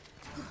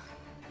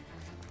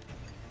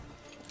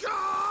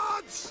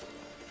 Guards!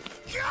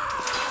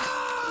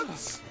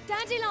 Guards!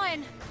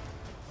 Dandelion!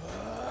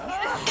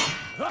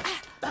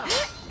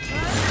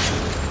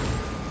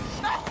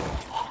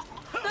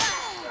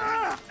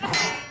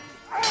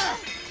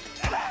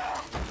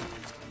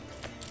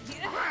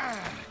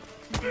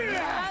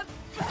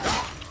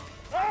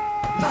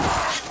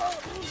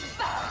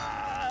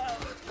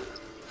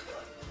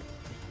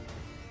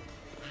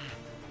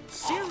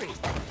 Ciri!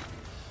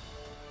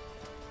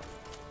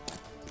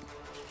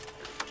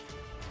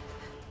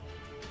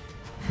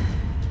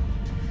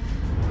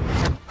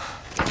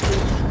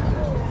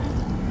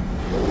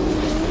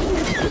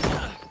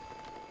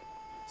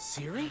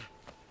 Ciri?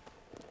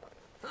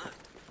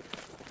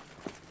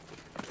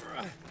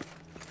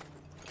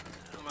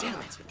 Damn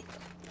it!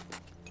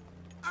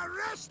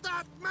 Arrest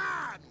that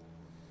man!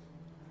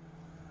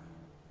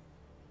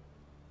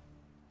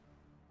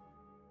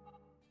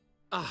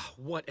 Ah,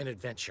 what an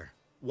adventure.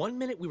 One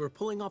minute we were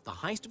pulling off the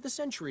heist of the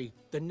century,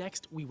 the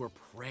next we were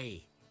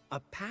prey.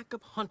 A pack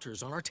of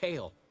hunters on our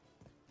tail.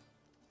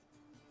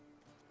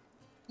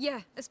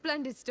 Yeah, a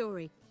splendid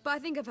story, but I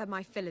think I've had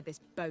my fill of this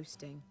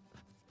boasting.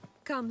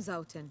 Come,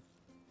 Zoltan.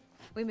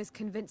 We must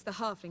convince the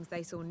halflings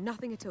they saw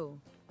nothing at all.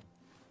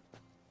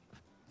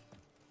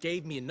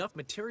 Gave me enough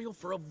material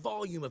for a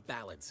volume of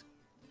ballads.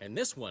 And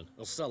this one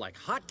will sell like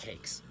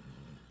hotcakes.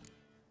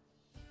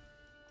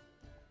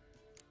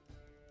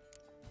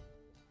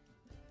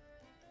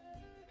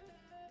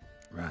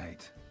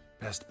 Right.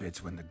 Best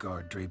bit's when the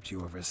guard draped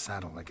you over his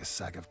saddle like a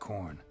sack of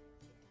corn.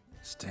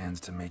 Stands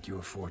to make you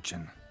a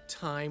fortune.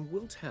 Time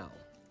will tell.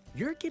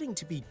 You're getting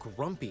to be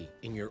grumpy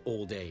in your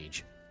old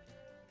age.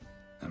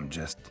 I'm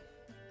just...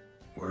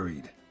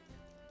 worried.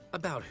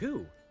 About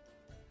who?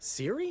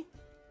 Ciri?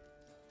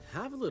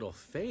 Have a little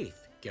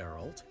faith,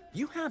 Geralt.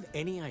 You have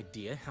any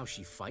idea how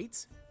she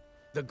fights?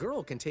 The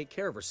girl can take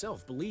care of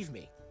herself, believe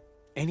me.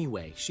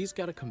 Anyway, she's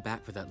got to come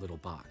back for that little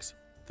box.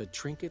 The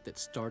trinket that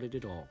started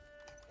it all.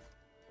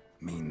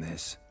 Mean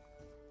this?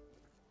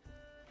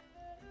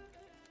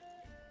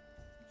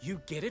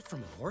 You get it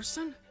from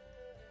Whoreson?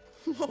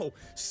 Whoa,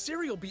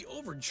 Ciri will be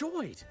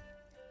overjoyed.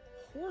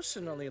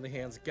 Whoreson, on the other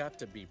hand, has got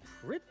to be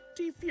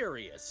pretty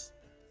furious.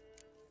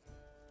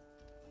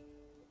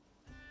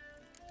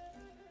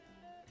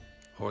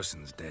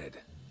 Whoreson's dead.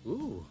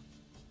 Ooh,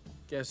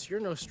 guess you're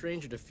no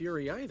stranger to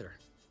fury either.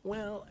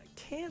 Well, I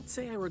can't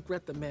say I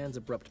regret the man's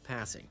abrupt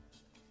passing.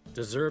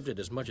 Deserved it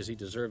as much as he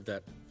deserved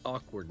that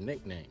awkward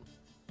nickname.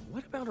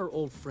 What about our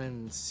old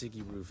friend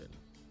Siggy Reuven?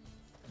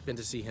 Been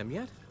to see him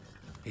yet?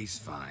 He's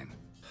fine.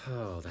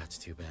 Oh, that's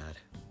too bad.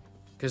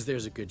 Because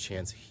there's a good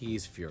chance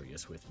he's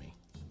furious with me.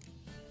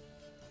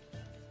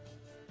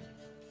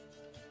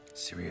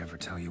 Ciri ever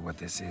tell you what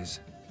this is?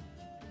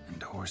 And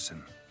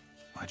Whoreson,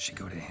 why'd she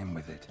go to him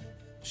with it?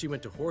 She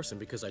went to Whoreson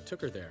because I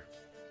took her there.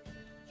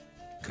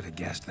 Could have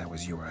guessed that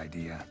was your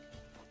idea.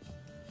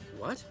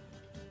 What?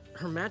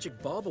 Her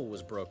magic bauble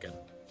was broken.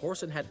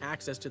 Whoreson had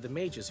access to the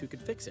mages who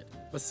could fix it.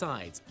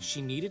 Besides,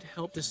 she needed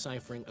help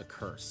deciphering a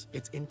curse.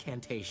 It's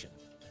incantation.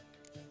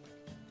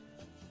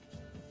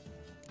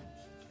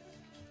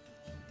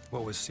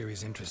 What was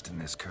Ciri's interest in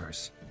this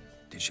curse?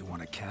 Did she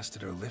want to cast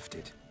it or lift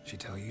it? She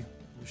tell you?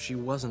 She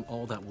wasn't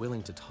all that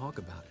willing to talk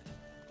about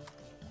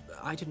it.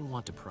 I didn't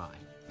want to pry.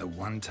 The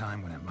one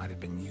time when it might have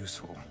been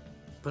useful.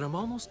 But I'm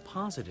almost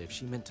positive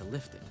she meant to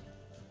lift it.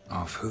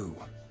 Off who?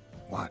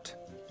 What?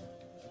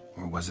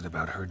 Or was it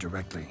about her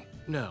directly?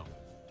 No.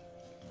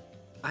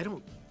 I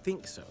don't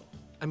think so.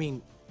 I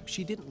mean,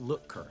 she didn't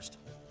look cursed.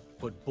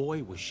 But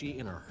boy, was she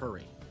in a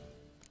hurry.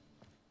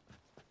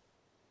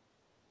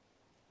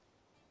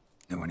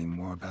 Know any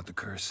more about the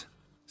curse?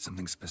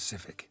 Something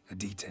specific, a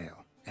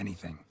detail,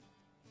 anything?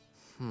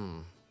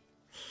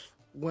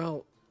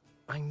 Well,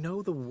 I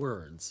know the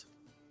words.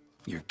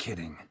 You're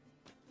kidding.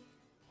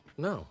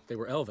 No, they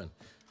were Elven.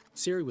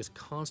 Ciri was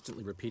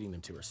constantly repeating them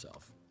to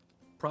herself.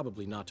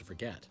 Probably not to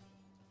forget.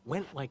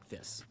 Went like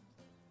this.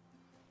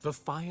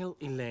 Vafile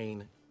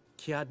Elaine,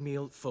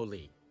 Kiadmil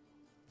Foli.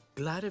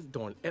 Gladev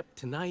Dorn Ep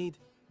Tenaid,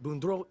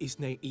 Bundro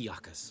Isne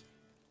Iakas.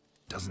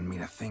 Doesn't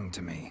mean a thing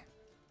to me.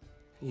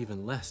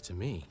 Even less to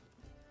me.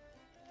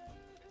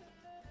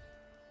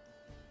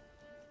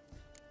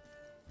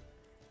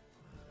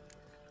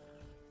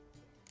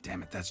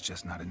 Damn it, that's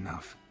just not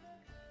enough.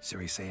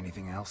 Ciri say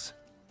anything else?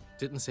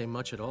 Didn't say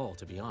much at all,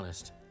 to be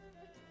honest.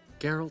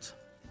 Geralt,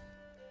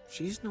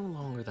 she's no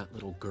longer that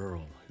little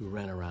girl who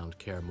ran around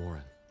Kaer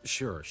Morhen.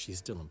 Sure, she's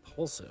still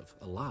impulsive,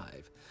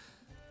 alive,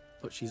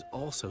 but she's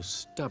also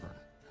stubborn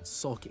and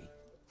sulky.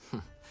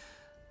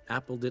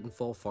 Apple didn't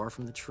fall far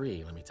from the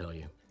tree, let me tell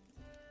you.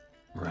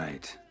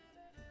 Right.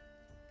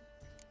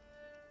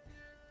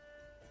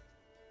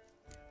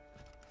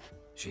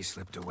 She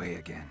slipped away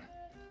again.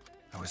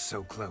 I was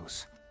so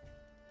close.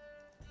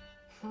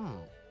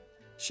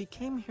 She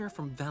came here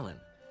from Velen.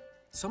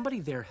 Somebody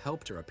there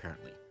helped her,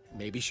 apparently.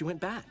 Maybe she went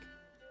back.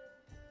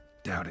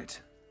 Doubt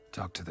it.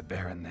 Talked to the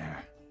Baron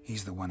there.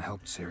 He's the one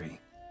helped Ciri.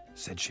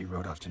 Said she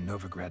rode off to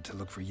Novigrad to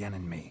look for Yen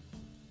and me.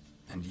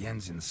 And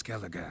Yen's in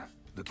Skellige,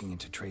 looking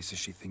into traces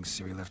she thinks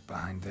Ciri left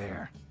behind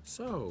there.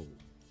 So...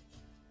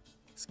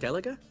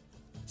 Skellige?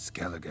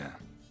 Skellige.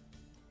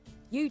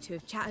 You two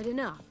have chatted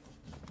enough.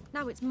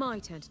 Now it's my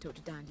turn to talk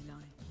to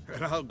Dandelion.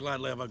 And I'll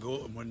gladly have a go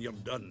at him when you're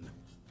done.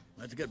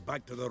 Let's get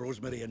back to the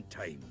Rosemary in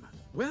time.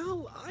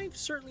 Well, I've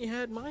certainly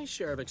had my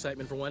share of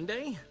excitement for one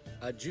day.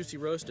 A juicy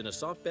roast in a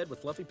soft bed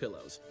with fluffy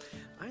pillows.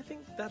 I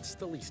think that's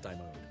the least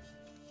I'm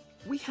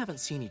owed. We haven't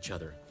seen each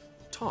other,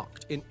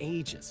 talked in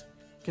ages.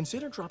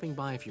 Consider dropping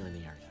by if you're in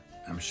the area.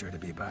 I'm sure to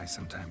be by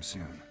sometime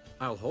soon.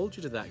 I'll hold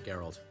you to that,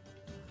 Geralt.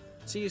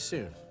 See you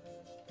soon.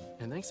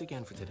 And thanks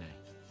again for today.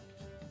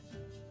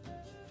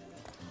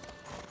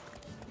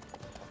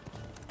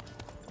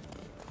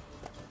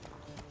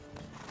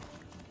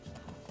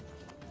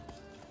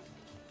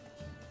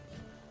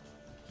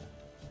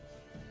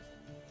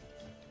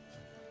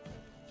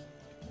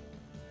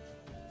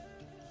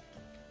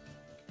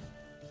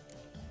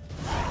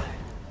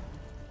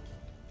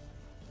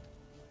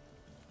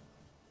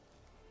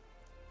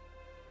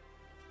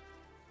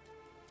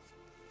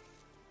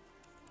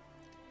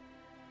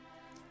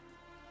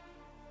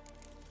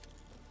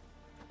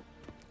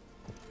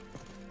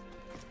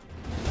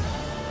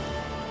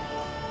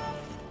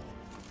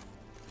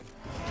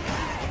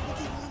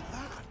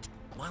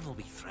 Will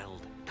be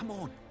thrilled. Come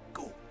on,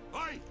 go.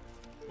 Hey,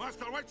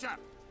 Master Witcher,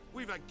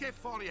 we've a gift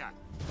for you.